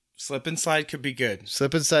 slip and slide could be good.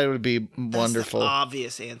 Slip and slide would be That's wonderful. the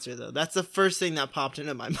obvious answer, though. That's the first thing that popped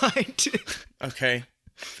into my mind. Okay,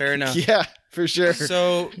 fair enough. Yeah, for sure.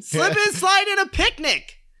 So Slip and slide at a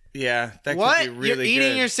picnic. yeah, that What? could be really You're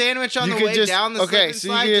eating good. your sandwich on you the could way just down the slip okay, and so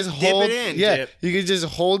slide. you can just hold dip it in. Yeah, Dip. you could just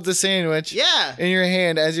hold the sandwich Yeah. in your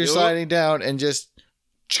hand as you're Yup. sliding down and just.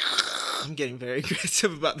 I'm getting very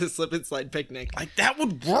aggressive about the slip and slide picnic. Like that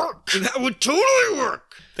would work. That would totally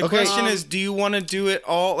work. The Okay. question is, do you want to do it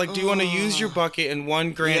all? Like, do you want to use your bucket in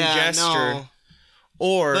one grand gesture, No.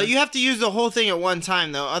 or But you have to use the whole thing at one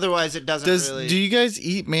time, though. Otherwise, it doesn't really. Do you guys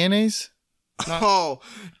eat mayonnaise? Oh,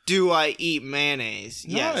 do I eat mayonnaise?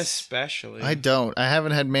 Not Yes. especially. I don't. I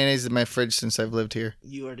haven't had mayonnaise in my fridge since I've lived here.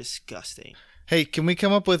 You are disgusting. Hey, can we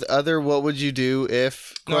come up with other what would you do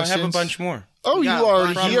if No, I have a questions? bunch more. Oh, We got you a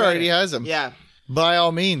already bunch he from already Reddit. has them. Yeah. By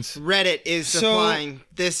all means. Reddit is So- supplying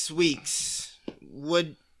this week's. What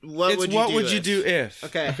It's would you what do? would you if? do if?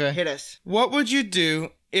 Okay, hit us. What would you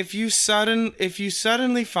do if you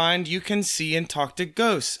suddenly find you can see and talk to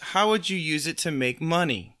ghosts? How would you use it to make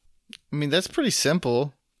money? I mean, that's pretty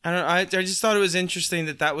simple. I just thought it was interesting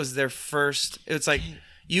that was their first. It's like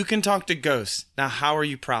you can talk to ghosts. Now, how are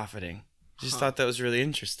you profiting? Just thought that was really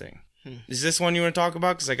interesting. Is this one you want to talk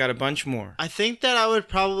about? Because I got a bunch more. I think that I would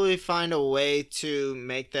probably find a way to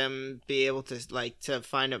make them be able to to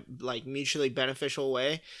find a mutually beneficial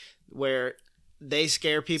way where they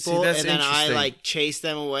scare people See, that's and then I interesting. chase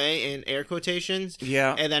them away in air quotations.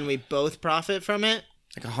 Yeah, And then we both profit from it.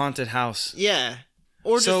 like a haunted house. Yeah.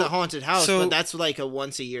 Or just So- a haunted house, so- but that's like a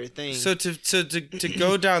once a year thing. So to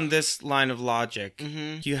go down this line of logic,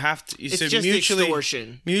 you have to. it's so just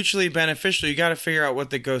extortion. mutually beneficial. You got to figure out what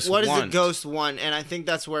the ghost What does want. a ghost want? And I think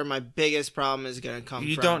that's where my biggest problem is going to come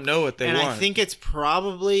You from. don't know what they and want. I think it's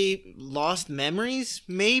probably lost memories,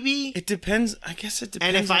 maybe. It depends. I guess it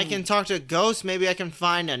depends. And if I on- can talk to a ghost, maybe I can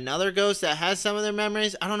find another ghost that has some of their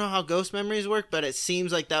memories. I don't know how ghost memories work, but it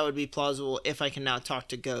seems like that would be plausible if I can now talk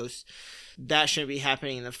to ghosts. That shouldn't be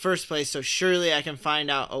happening in the first place, so surely I can find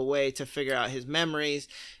out a way to figure out his memories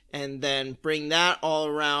and then bring that all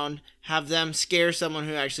around, have them scare someone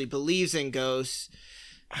who actually believes in ghosts.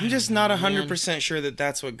 I'm just not 100% sure that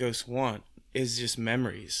that's what ghosts want. Is just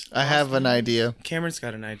memories. I have an idea. Cameron's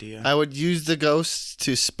got an idea. I would use the ghosts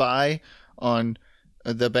to spy on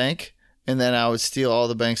the bank, and then I would steal all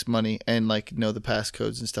the bank's money and know the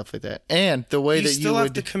passcodes and stuff like that. And the way you that still you have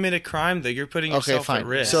would to commit a crime, though. You're putting okay, yourself fine. at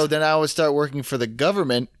risk. So then I would start working for the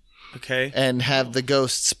government okay. and have the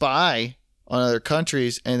ghosts spy on other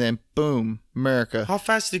countries, and then boom, America. How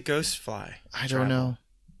fast do ghosts fly? I don't know.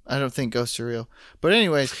 I don't think ghosts are real. But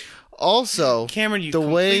anyways, also Cameron, you the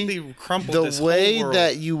completely crumpled this the way whole world.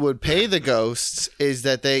 that you would pay the ghosts is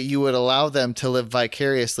that you would allow them to live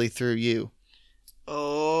vicariously through you.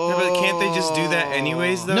 Oh. Yeah, but can't they just do that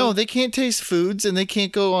anyways, though? No, they can't taste foods and they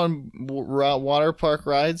can't go on water park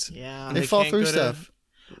rides. Yeah. They They fall can't through go to- stuff.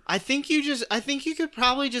 I think you could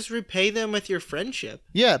probably just repay them with your friendship.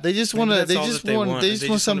 Yeah, they just Maybe want to. that's They all just that they want. want, They is just they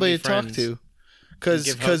want just wanna somebody be to talk friends. to. And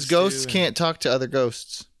give hugs Ghosts to and- can't talk to other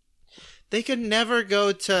ghosts. They could never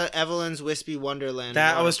go to Evelyn's Wispy Wonderland.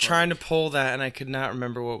 That I was water trying to pull that, and I could not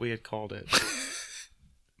remember what we had called it.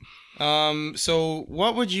 So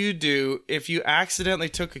what would you do if you accidentally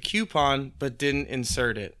took a coupon but didn't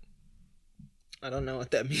insert it? park. I don't know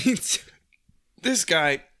what that means. This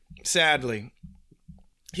guy, sadly,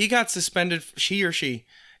 he or she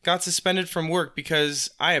got suspended from work because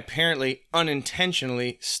I apparently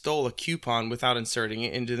unintentionally stole a coupon without inserting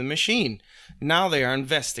it into the machine. Now they are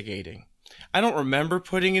investigating. I don't remember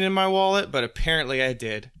putting it in my wallet, but apparently I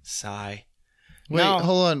did. Sigh. Wait, Now-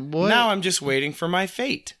 hold on. What? Now I'm just waiting for my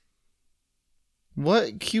fate.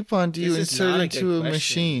 What coupon do you This is insert not a into good a question.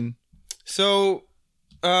 machine? So,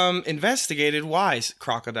 investigated why?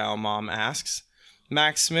 Crocodile Mom asks.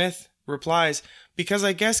 Max Smith replies, because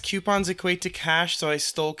I guess coupons equate to cash, so I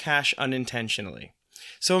stole cash unintentionally.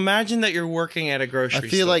 So imagine that you're working at a grocery I store.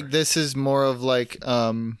 feel like this is more of like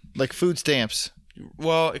food stamps.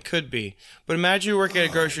 Well, it could be. But imagine you work at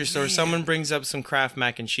a grocery store, someone brings up some Kraft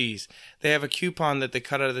mac and cheese. They have a coupon that they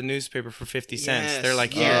cut out of the newspaper for 50 cents. Yes, They're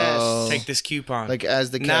like, here, yes. take this coupon. Like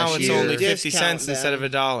as the now it's cashier. only 50 Discount cents instead them.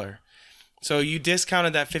 of $1. So you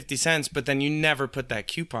discounted that 50 cents, but then you never put that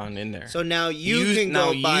coupon in there. So now you can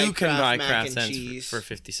go buy Kraft mac and cents cheese. for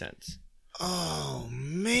 50 cents. Oh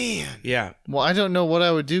man. Yeah. Well, I don't know what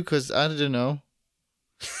I would do because I don't know.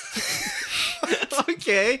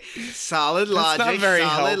 Okay. Solid logic. not very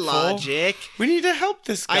solid helpful. logic. We need to help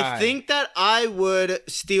this guy. I think that I would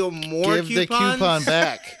steal more Give the coupons. coupon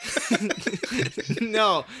back.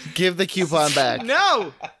 No. Give the coupon back.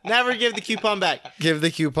 No. Never give the coupon back. Give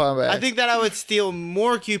the coupon back. I think that I would steal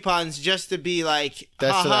more coupons just to be like,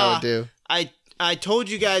 that's what I "Haha, would do. I told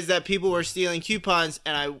you guys that people were stealing coupons,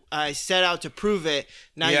 and I set out to prove it.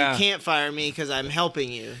 Now Yeah. you can't fire me because I'm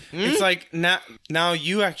helping you. It's like now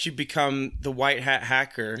you actually become the white hat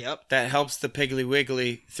hacker Yep. that helps the Piggly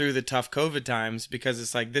Wiggly through the tough COVID times because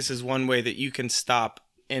it's like this is one way that you can stop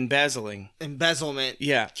embezzling. Embezzlement.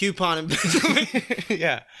 Yeah. Coupon embezzlement.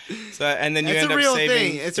 Yeah. So and then you It's end a up real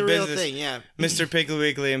saving thing. It's the a real business. thing, yeah. Mr. Piggly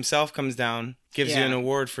Wiggly himself comes down, gives you Yeah. an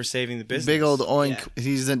award for saving the business. Big old oink.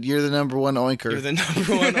 You're the number one oinker. You're the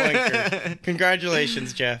number one oinker.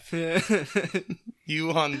 Congratulations, Jeff. You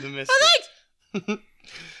won the Mr.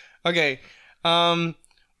 Okay.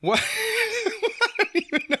 What? I don't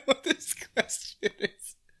even know what this question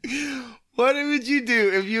is. What would you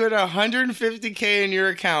do if you had $150K in your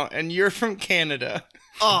account and you're from Canada?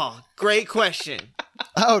 Oh, great question.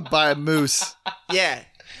 I would buy a moose. Yeah.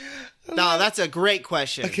 No, that's a great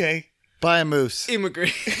question. Okay. Buy a moose.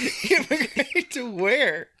 Immigrate Immigrate to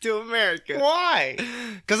where? to America. Why?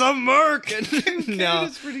 Because I'm American. No,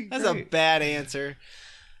 Canada's pretty that's a great. bad answer.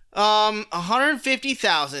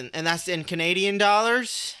 150,000, and that's in Canadian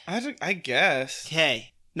dollars. I guess.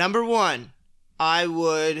 Okay, number one, I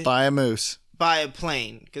would Buy a moose. buy a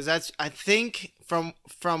plane because that's I think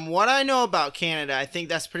from what I know about Canada, I think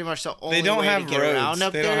that's pretty much the only don't way have to get roads. around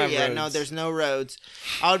up They don't there. have Yeah, no, roads. there's no roads.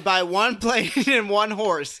 I would buy one plane and one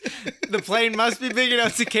horse. The plane must be big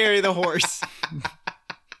enough to carry the horse.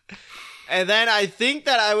 And then I think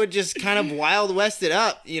that I would just kind of Wild West it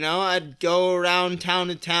up. You know, I'd go around town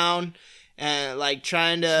to town and like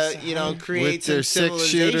trying to, you know, create With their some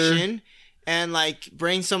 6-shooter. civilization and like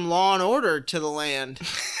bring some law and order to the land.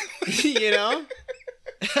 You know?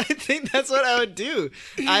 I think that's what I would do.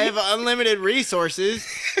 I have unlimited resources.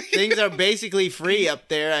 Things are basically free up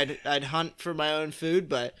there. I'd hunt for my own food,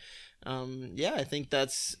 but yeah, I think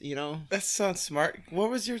that's, you know. That sounds smart.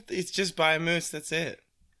 What was your? It's just buy a moose. That's it.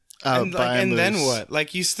 I would And, buy a moose. then what?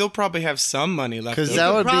 Like you still probably have some money left. 'Cause over.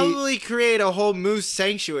 that would be- Probably create a whole moose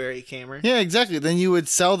sanctuary, Cameron. Yeah, exactly. Then you would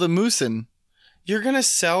sell the moosin. You're gonna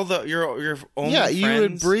sell your only Yeah, friends? you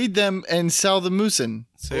would breed them and sell the moosin.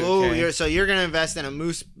 So, Oh, okay. you're gonna invest in a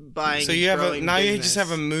moose buying. So you have growing you business. just have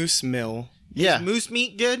a moose mill. Yeah. Is moose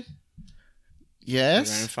meat good? We're gonna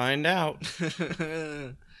Yes. find out.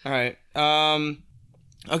 All right.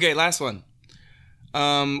 Okay, last one.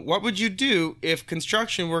 What would you do if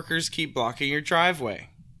construction workers keep blocking your driveway?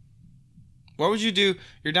 What would you do?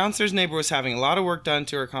 Your downstairs neighbor was having a lot of work done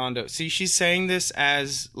to her condo. See, she's saying this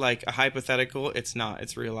as like a hypothetical. It's not.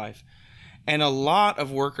 It's real life. And a lot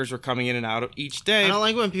of workers were coming in and out each day. I don't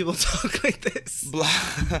like when people talk like this.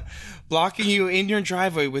 Blocking you in your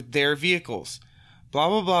driveway with their vehicles. Blah,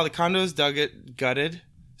 blah, blah. The condo is gutted,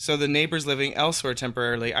 so the neighbor's living elsewhere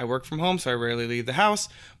temporarily. I work from home, so I rarely leave the house,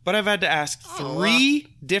 but I've had to ask 3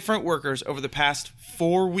 different workers over the past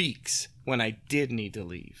 4 weeks when I did need to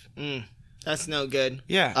leave. That's no good.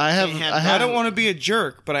 Yeah. I I don't want to be a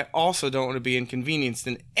jerk, but I also don't want to be inconvenienced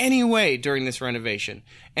in any way during this renovation.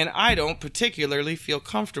 And I don't particularly feel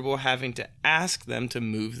comfortable having to ask them to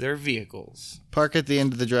move their vehicles. Park at the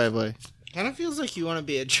end of the driveway. Kind of feels like you want to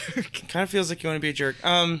be a jerk. Kind of feels like you want to be a jerk.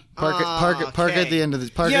 Park at okay. the end of the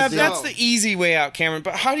park. Yeah, at the that's the easy way out, Cameron.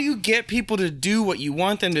 But how do you get people to do what you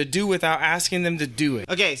want them to do without asking them to do it?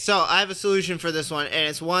 Okay, so I have a solution for this one, and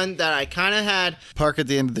it's one that I kind of had. Park at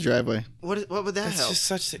the end of the driveway. What would that That's help? just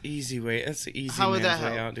such the easy way. That's the easy How would man's that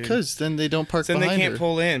way help? out, dude. Because then they don't park Then they behind can't her.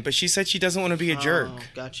 pull in. But she said she doesn't want to be a jerk. Oh,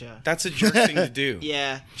 gotcha. That's a jerk thing to do.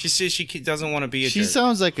 Yeah. She says she doesn't want to be a She jerk.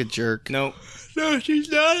 sounds like a jerk. No. No, she's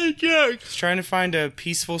not a jerk. She's trying to find a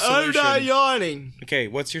peaceful I'm solution. not yawning. Okay,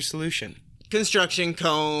 what's your solution? Construction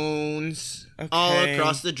cones all Okay.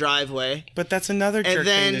 across the driveway. But that's another jerk And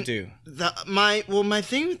then thing to do. my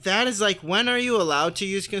thing with that is like, when are you allowed to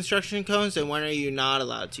use construction cones and when are you not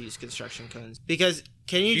allowed to use construction cones? Because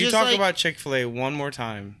can you If you just talk like about Chick-fil-A one more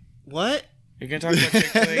time. what? You're going to talk about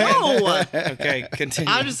Chick-fil-A No. again? Okay,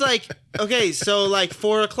 continue. I'm just like, okay, so like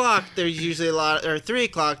 4 o'clock, there's usually a lot, or 3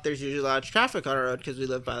 o'clock, there's usually a lot of traffic on our road because we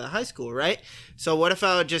live by the high school, right? So what if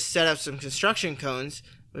I would just set up some construction cones,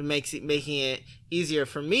 making it easier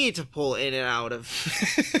for me to pull in and out of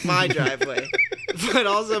my driveway, but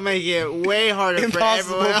also making it way harder for everyone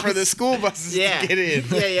Impossible else. for the school buses Yeah. to get in.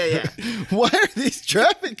 Yeah. Why are these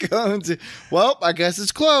traffic cones? Well, I guess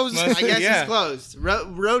it's closed. Must- I guess Yeah. it's closed.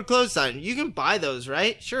 Road closed sign. You can buy those,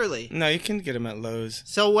 right? Surely. No, you can get them at Lowe's.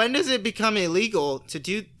 So when does it become illegal to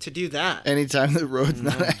do that? Anytime the road's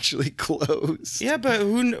Mm-hmm. not actually closed. Yeah, but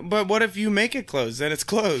But what if you make it closed? Then it's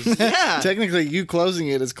closed. Yeah. Technically, you closing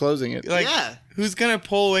it is closing it. Like, Yeah. who's gonna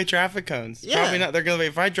pull away traffic cones? Yeah. Probably not. They're gonna be.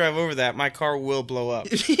 If I drive over that, my car will blow up.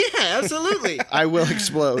 Yeah, absolutely. I will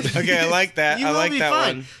explode. Okay, I like that. You I will like be that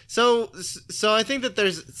fine. one. So I think that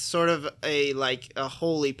there's sort of a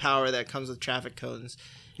holy power that comes with traffic cones.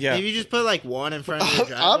 Yeah. If you just put like one in front of your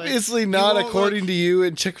driveway. Obviously not won't according to you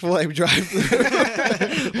and Chick-fil-A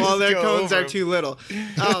drive-thru. well, their go cones over are 'em. too little.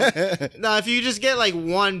 Now, if you just get like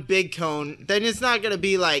one big cone, then it's not gonna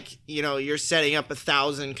be like, you know, you're setting up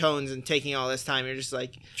 1,000 cones and taking all this time. You're just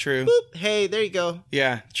like, True. boop, hey, there you go.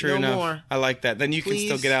 Yeah, true No enough. more. I like that. Then you can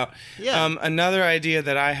still Please. get out. Yeah. Another idea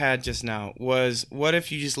that I had just now was, what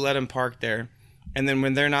if you just let them park there, and then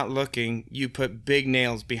when they're not looking, you put big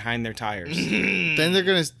nails behind their tires. Then they're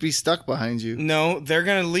gonna be stuck behind you. No, they're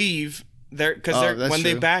gonna leave. Because when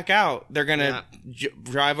they true. back out, they're gonna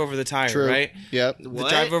drive over the tire, True. right? Yep. What?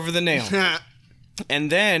 Drive over the nail, and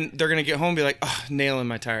then they're gonna get home and be like, "Oh, nail in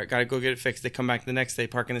my tire. Gotta go get it fixed." They come back the next day,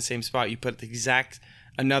 park in the same spot. You put probably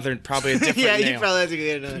a different Yeah, nail. you probably have to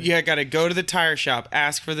get another. Yeah, gotta go to the tire shop,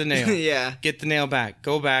 ask for the nail. Yeah. Get the nail back.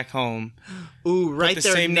 Go back home. Ooh, write the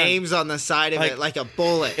their same names on the side of Like- it like a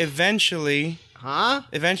bullet. Eventually, Huh?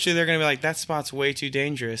 they're gonna be like, "That spot's way too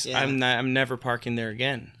dangerous. Yeah. I'm never parking there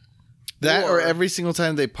again." That or Or- every single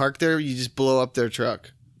time they park there, you just blow up their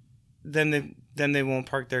truck. Then they won't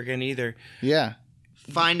park there again either. Yeah.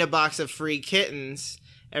 Find a box of free kittens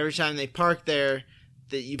every time they park there.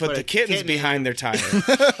 That you Put put the a kittens kitten behind their tire.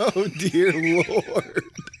 Oh dear Lord.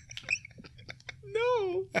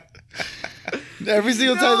 No. Every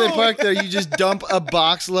single time they No. park there, you just dump a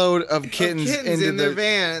box load of kittens, into in their the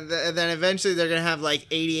van. And then eventually they're gonna have like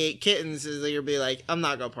 88 kittens. And you'll be like, I'm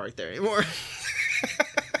not gonna park there anymore.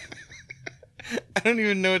 I don't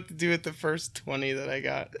even know what to do with the first 20 that I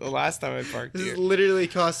got the last time I parked This here. is literally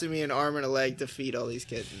costing me an arm and a leg to feed all these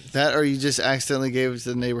kittens. that, or you just accidentally gave it to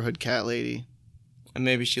the neighborhood cat lady. And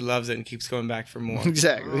maybe she loves it and keeps going back for more.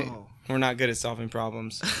 Exactly. Oh. We're not good at solving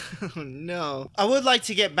problems. Oh, no. I would like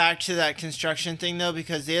to get back to that construction thing though,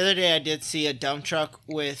 because the other day I did see a dump truck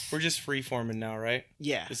with. We're just free-forming now, right?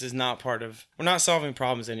 Yeah. This is not part of... We're not solving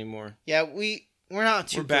problems anymore. Yeah, we're not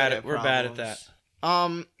too We're bad good at- we're bad at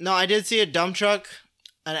problems. No, I did see a dump truck,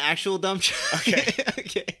 an actual dump truck. Okay.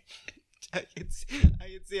 Okay. I can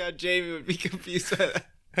see how Jamie would be confused by that.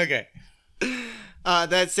 Okay.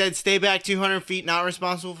 That said, stay back 200 feet, not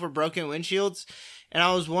responsible for broken windshields. And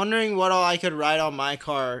I was wondering what all I could write on my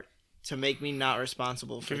car to make me not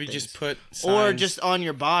responsible for Could we things. just put signs? Or just on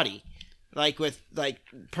your body, like with like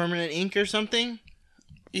permanent ink or something.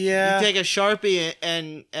 Yeah. You take a Sharpie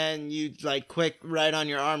and you like quick write on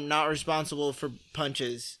your arm, not responsible for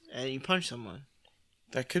punches, and you punch someone.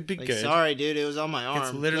 That could be Like, good. sorry, dude, it was on my arm.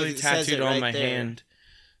 It's literally Look, it says tattooed it on right my there. hand.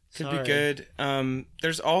 Could Sorry. be good.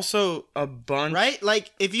 There's also a bunch... Right?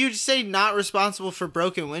 Like, if you just say not responsible for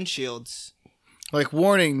broken windshields. Like,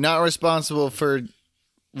 warning, not responsible for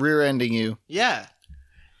rear-ending you. Yeah.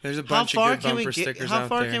 There's a How bunch far of good can we bumper get? stickers How out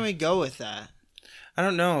far there. can we go with that? I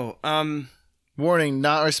don't know. Warning,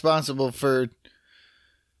 not responsible for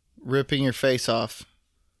ripping your face off.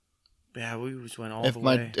 Yeah, we just went all If the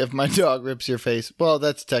my way. if my dog rips your face, well,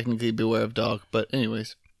 that's technically beware of dog. But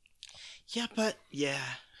anyways, Yeah, but yeah.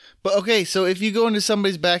 but okay, so if you go into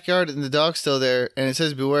somebody's backyard and the dog's still there and it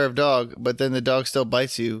says beware of dog, but then the dog still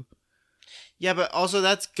bites you, Yeah, but also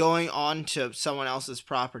that's going on to someone else's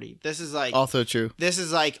property. This is like also true.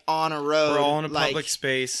 on a road. We're all in a like, public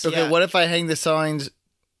space. Okay, Yeah. what if I hang the signs?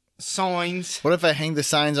 signs. What if I hang the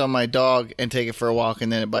signs on my dog and take it for a walk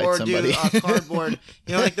and then it bites Or somebody? do a cardboard.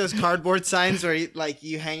 You know, like those cardboard signs where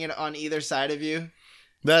you hang it on either side of you.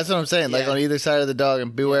 That's what I'm saying. Like Yeah. on either side of the dog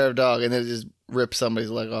and beware of dog, and then it just rips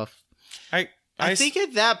somebody's leg off. I think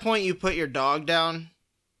at that point you put your dog down.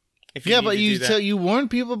 if Yeah, need but to do that. you warn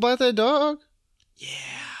people about that dog. Yeah.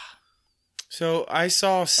 So I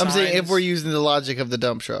saw signs. I'm saying if we're using the logic of the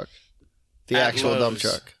dump truck, the At actual dump Lowe's.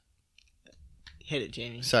 truck. Hit it,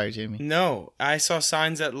 Jamie. Sorry, Jamie. No, I saw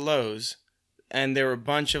signs at Lowe's, and there were a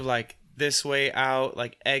bunch of like this way out,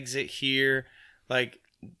 like exit here, like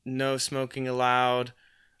no smoking allowed,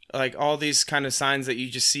 like all these kind of signs that you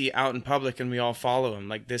just see out in public, and we all follow them.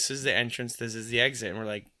 Like this is the entrance, this is the exit, and we're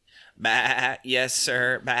like, bah, yes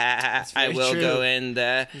sir, bah, I very will true. go in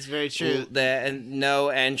the It's very true. the no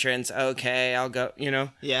entrance. Okay, I'll go. You know.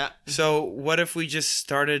 Yeah. So what if we just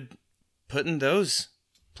started putting those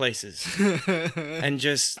places and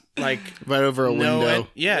just like Right over a window.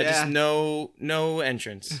 Yeah. just no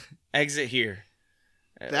entrance, exit here.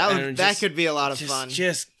 That could be a lot of fun.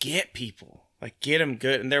 Just get people, like get them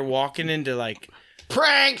good, and they're walking into like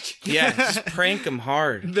Pranked. yeah, just prank them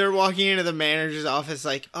hard. They're walking into the manager's office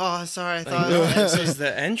like, oh, sorry, I Like, thought. no, this is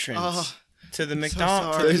the entrance Oh, to the sorry.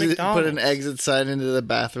 McDonald's. Put an exit sign into the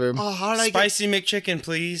bathroom. Oh, how did I Spicy McChicken,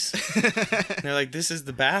 please. And they're like, this is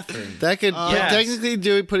the bathroom. That could Yes.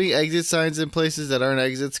 technically putting exit signs in places that aren't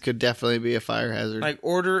exits could definitely be a fire hazard. Like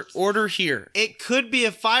order here. It could be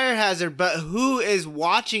a fire hazard, but who is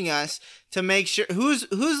watching us to make sure? Who's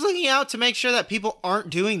looking out to make sure that people aren't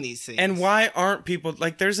doing these things? And why aren't people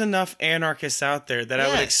like? There's enough anarchists out there that I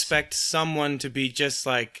would Yes. expect someone to be just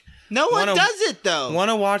like no one wanna- does it though. want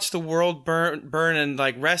to watch the world burn and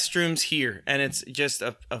like restrooms here, and it's just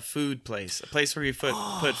a food place, a place where you put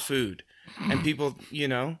food, and people, you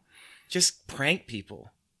know, just prank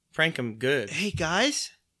people, prank them good. Hey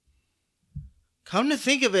guys, come to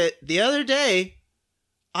think of it, the other day,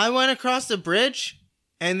 I went across the bridge,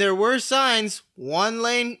 and there were signs, one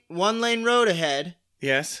lane road ahead,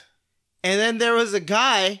 Yes. and then there was a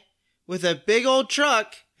guy with a big old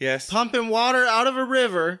truck Yes. pumping water out of a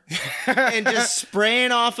river and just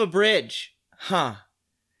spraying off a bridge. Huh.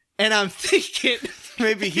 And I'm thinking,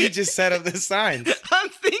 Maybe he just set up the signs.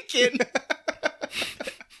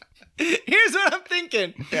 Here's what I'm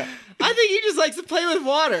thinking. Yeah. I think he just likes to play with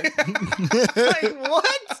water. Like,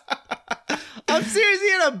 what? I'm serious.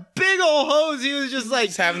 He had a big old hose. He was just like,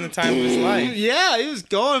 He's having the time of his life. yeah, he was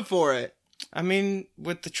going for it. I mean,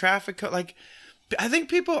 with the traffic code, like, I think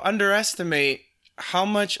people underestimate how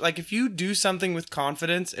much, like, if you do something with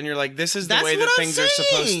confidence and you're like, this is the That's way what that I'm things are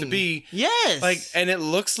supposed to saying. be. Yes. Like, and it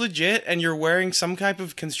looks legit and you're wearing some type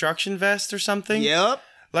of construction vest or something. Yep.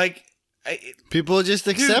 Like, People just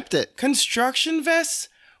accept it. construction vests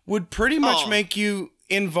would pretty much Oh. make you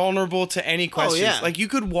invulnerable to any questions. yeah. Like, you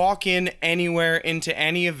could walk in anywhere into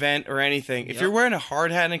any event or anything. If Yep. you're wearing a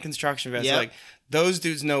hard hat and a construction vest, Yep. like, those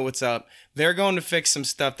dudes know what's up. They're going to fix some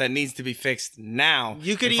stuff that needs to be fixed now.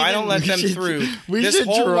 You could if I don't even- let We them should- through, we this should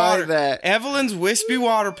whole try water, that. Evelyn's Wispy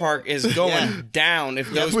Water Park is going Yeah. down if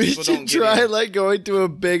those We people don't should get try in. like going to a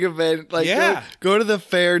big event, like Yeah. go to the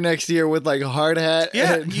fair next year with like a hard hat.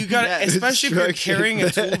 Yeah, and you got to, Yeah. especially if you're Construction carrying a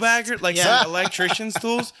tool vest. bag, or like Yeah. some electrician's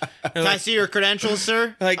tools. You're Can I like, see your credentials,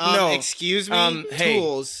 sir? Like, no. Excuse me? Hey.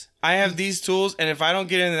 Tools. I have these tools, and if I don't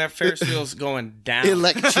get in, that Ferris wheel's going down.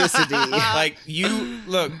 electricity. Like, you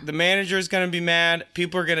look, the manager's gonna be mad.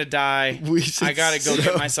 People are gonna die. We should I gotta go so-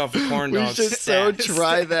 get myself a corn We dog. should so stat.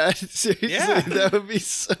 try that. Seriously, Yeah. that would be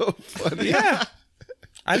so funny. Yeah,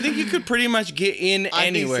 I think you could pretty much get in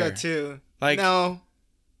anywhere. I think so too. Like- no.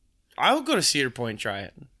 I'll go to Cedar Point and try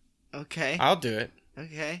it. Okay. I'll do it,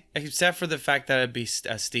 Okay. except for the fact that I'd be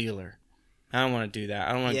a Steeler. I don't want to do that.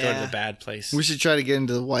 I don't want to go to Yeah. the bad place. We should try to get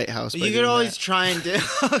into the White House. by You could doing always that. try and do.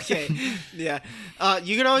 Okay. Yeah.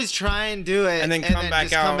 You could always try and do it, And then come back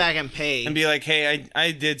just come out back and pay. and be like, hey,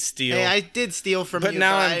 I did steal. Hey, I did steal from But you.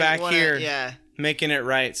 now I I'm didn't back wanna- here. Yeah. making it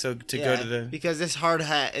right. So to go to the, because this hard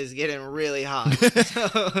hat is getting really hot.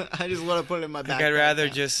 So I just want to put it in my back. I'd rather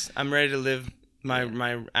I'm ready to live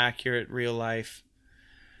my accurate real life.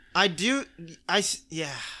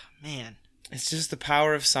 Yeah, man. It's just the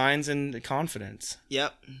power of signs and the confidence.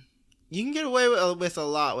 Yep. You can get away with a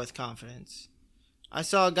lot with confidence. I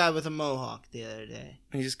saw a guy with a mohawk the other day.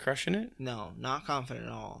 He's just crushing it. No, not confident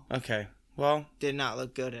at all. Okay. Well, Did not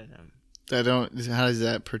look good at him. How does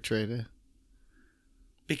that portray it?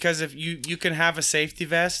 because if you can have a safety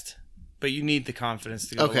vest, but you need the confidence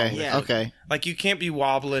to go along Okay. with it. Yeah. Okay. Like, you can't be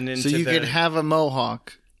wobbling into So you the, could have a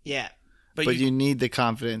mohawk, Yeah. but you need the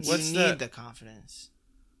confidence. What's you the- need the confidence.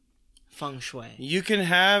 Feng shui. you can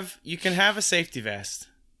have a safety vest,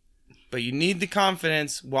 but you need the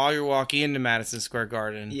confidence while you're walking into Madison Square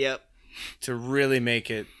Garden Yep. to really make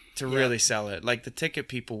it, to Yeah. really sell it. Like, the ticket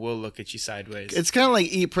people will look at you sideways. It's kind of like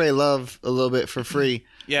Eat, Pray, Love a little bit for free.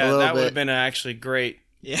 Yeah, a little that would bit. have been an actually great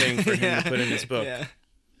Yeah. thing for him to put in his book. Yeah.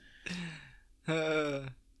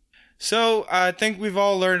 So I think we've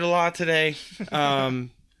all learned a lot today. I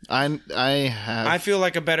have. I feel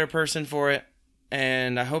like a better person for it,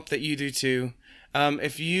 and I hope that you do too.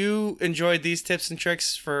 If you enjoyed these tips and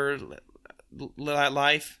tricks for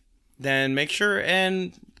life, then make sure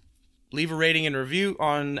and leave a rating and review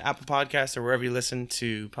on Apple Podcasts or wherever you listen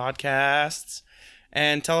to podcasts,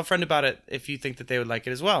 and tell a friend about it if you think that they would like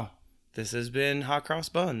it as well. This has been Hot Cross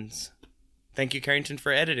Buns. Thank you, Carrington,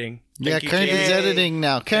 for editing. yeah, Thank you, Carrington's Jamie. editing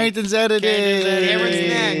now. Carrington's editing. Cameron's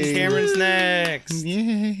next. Cameron's next.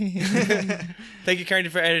 Yay. Thank you,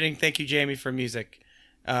 Carrington, for editing. Thank you, Jamie, for music.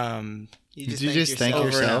 Did you just thank Over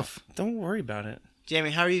and yourself? out. Don't worry about it.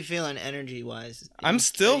 Jamie, how are you feeling energy wise? I'm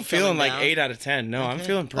still feeling like 8 out of 10. No, I'm Okay.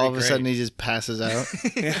 feeling pretty All of a great. sudden, he just passes out.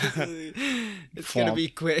 It's gonna be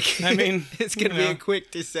quick. I mean, it's gonna you be know, a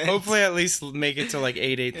quick descent. Hopefully, at least make it to like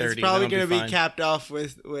 8:30. it's probably gonna be fine. capped off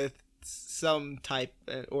with some type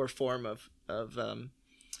or form of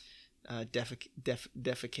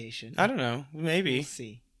defecation. I don't know. Maybe. We'll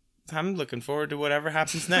see. I'm looking forward to whatever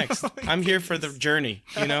happens next. I'm here for the journey,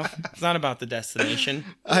 you know? It's not about the destination.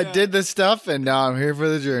 I did the stuff, and now I'm here for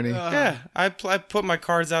the journey. Yeah, I put my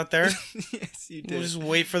cards out there. Yes, you We'll did. just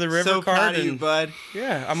wait for the river So card. proud of you, and, bud.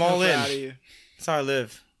 yeah, I'm So all proud of in. you. That's how I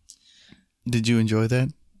live. Did you enjoy that?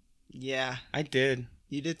 Yeah, I did.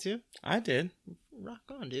 you did too. I did. Rock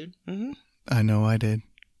on, dude. Mm-hmm. I know I did.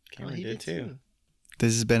 Cameron he did too.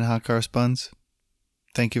 This has been Hot Cross Buns.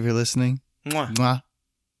 Thank you for listening. Mwah. Mwah.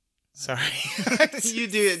 Sorry. You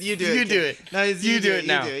do it. You do it. You do kid. it. No, You do it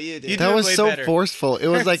now. You do it. You That do it was way so better. forceful. It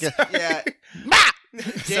was like a. Yeah.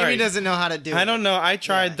 Jamie doesn't know how to do it. I don't know. I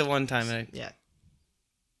tried Yeah. the one time. Yeah.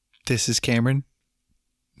 This is Cameron,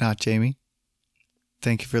 not Jamie.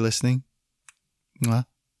 Thank you for listening. Mwah.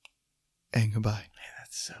 And goodbye.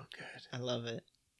 That's so good. I love it.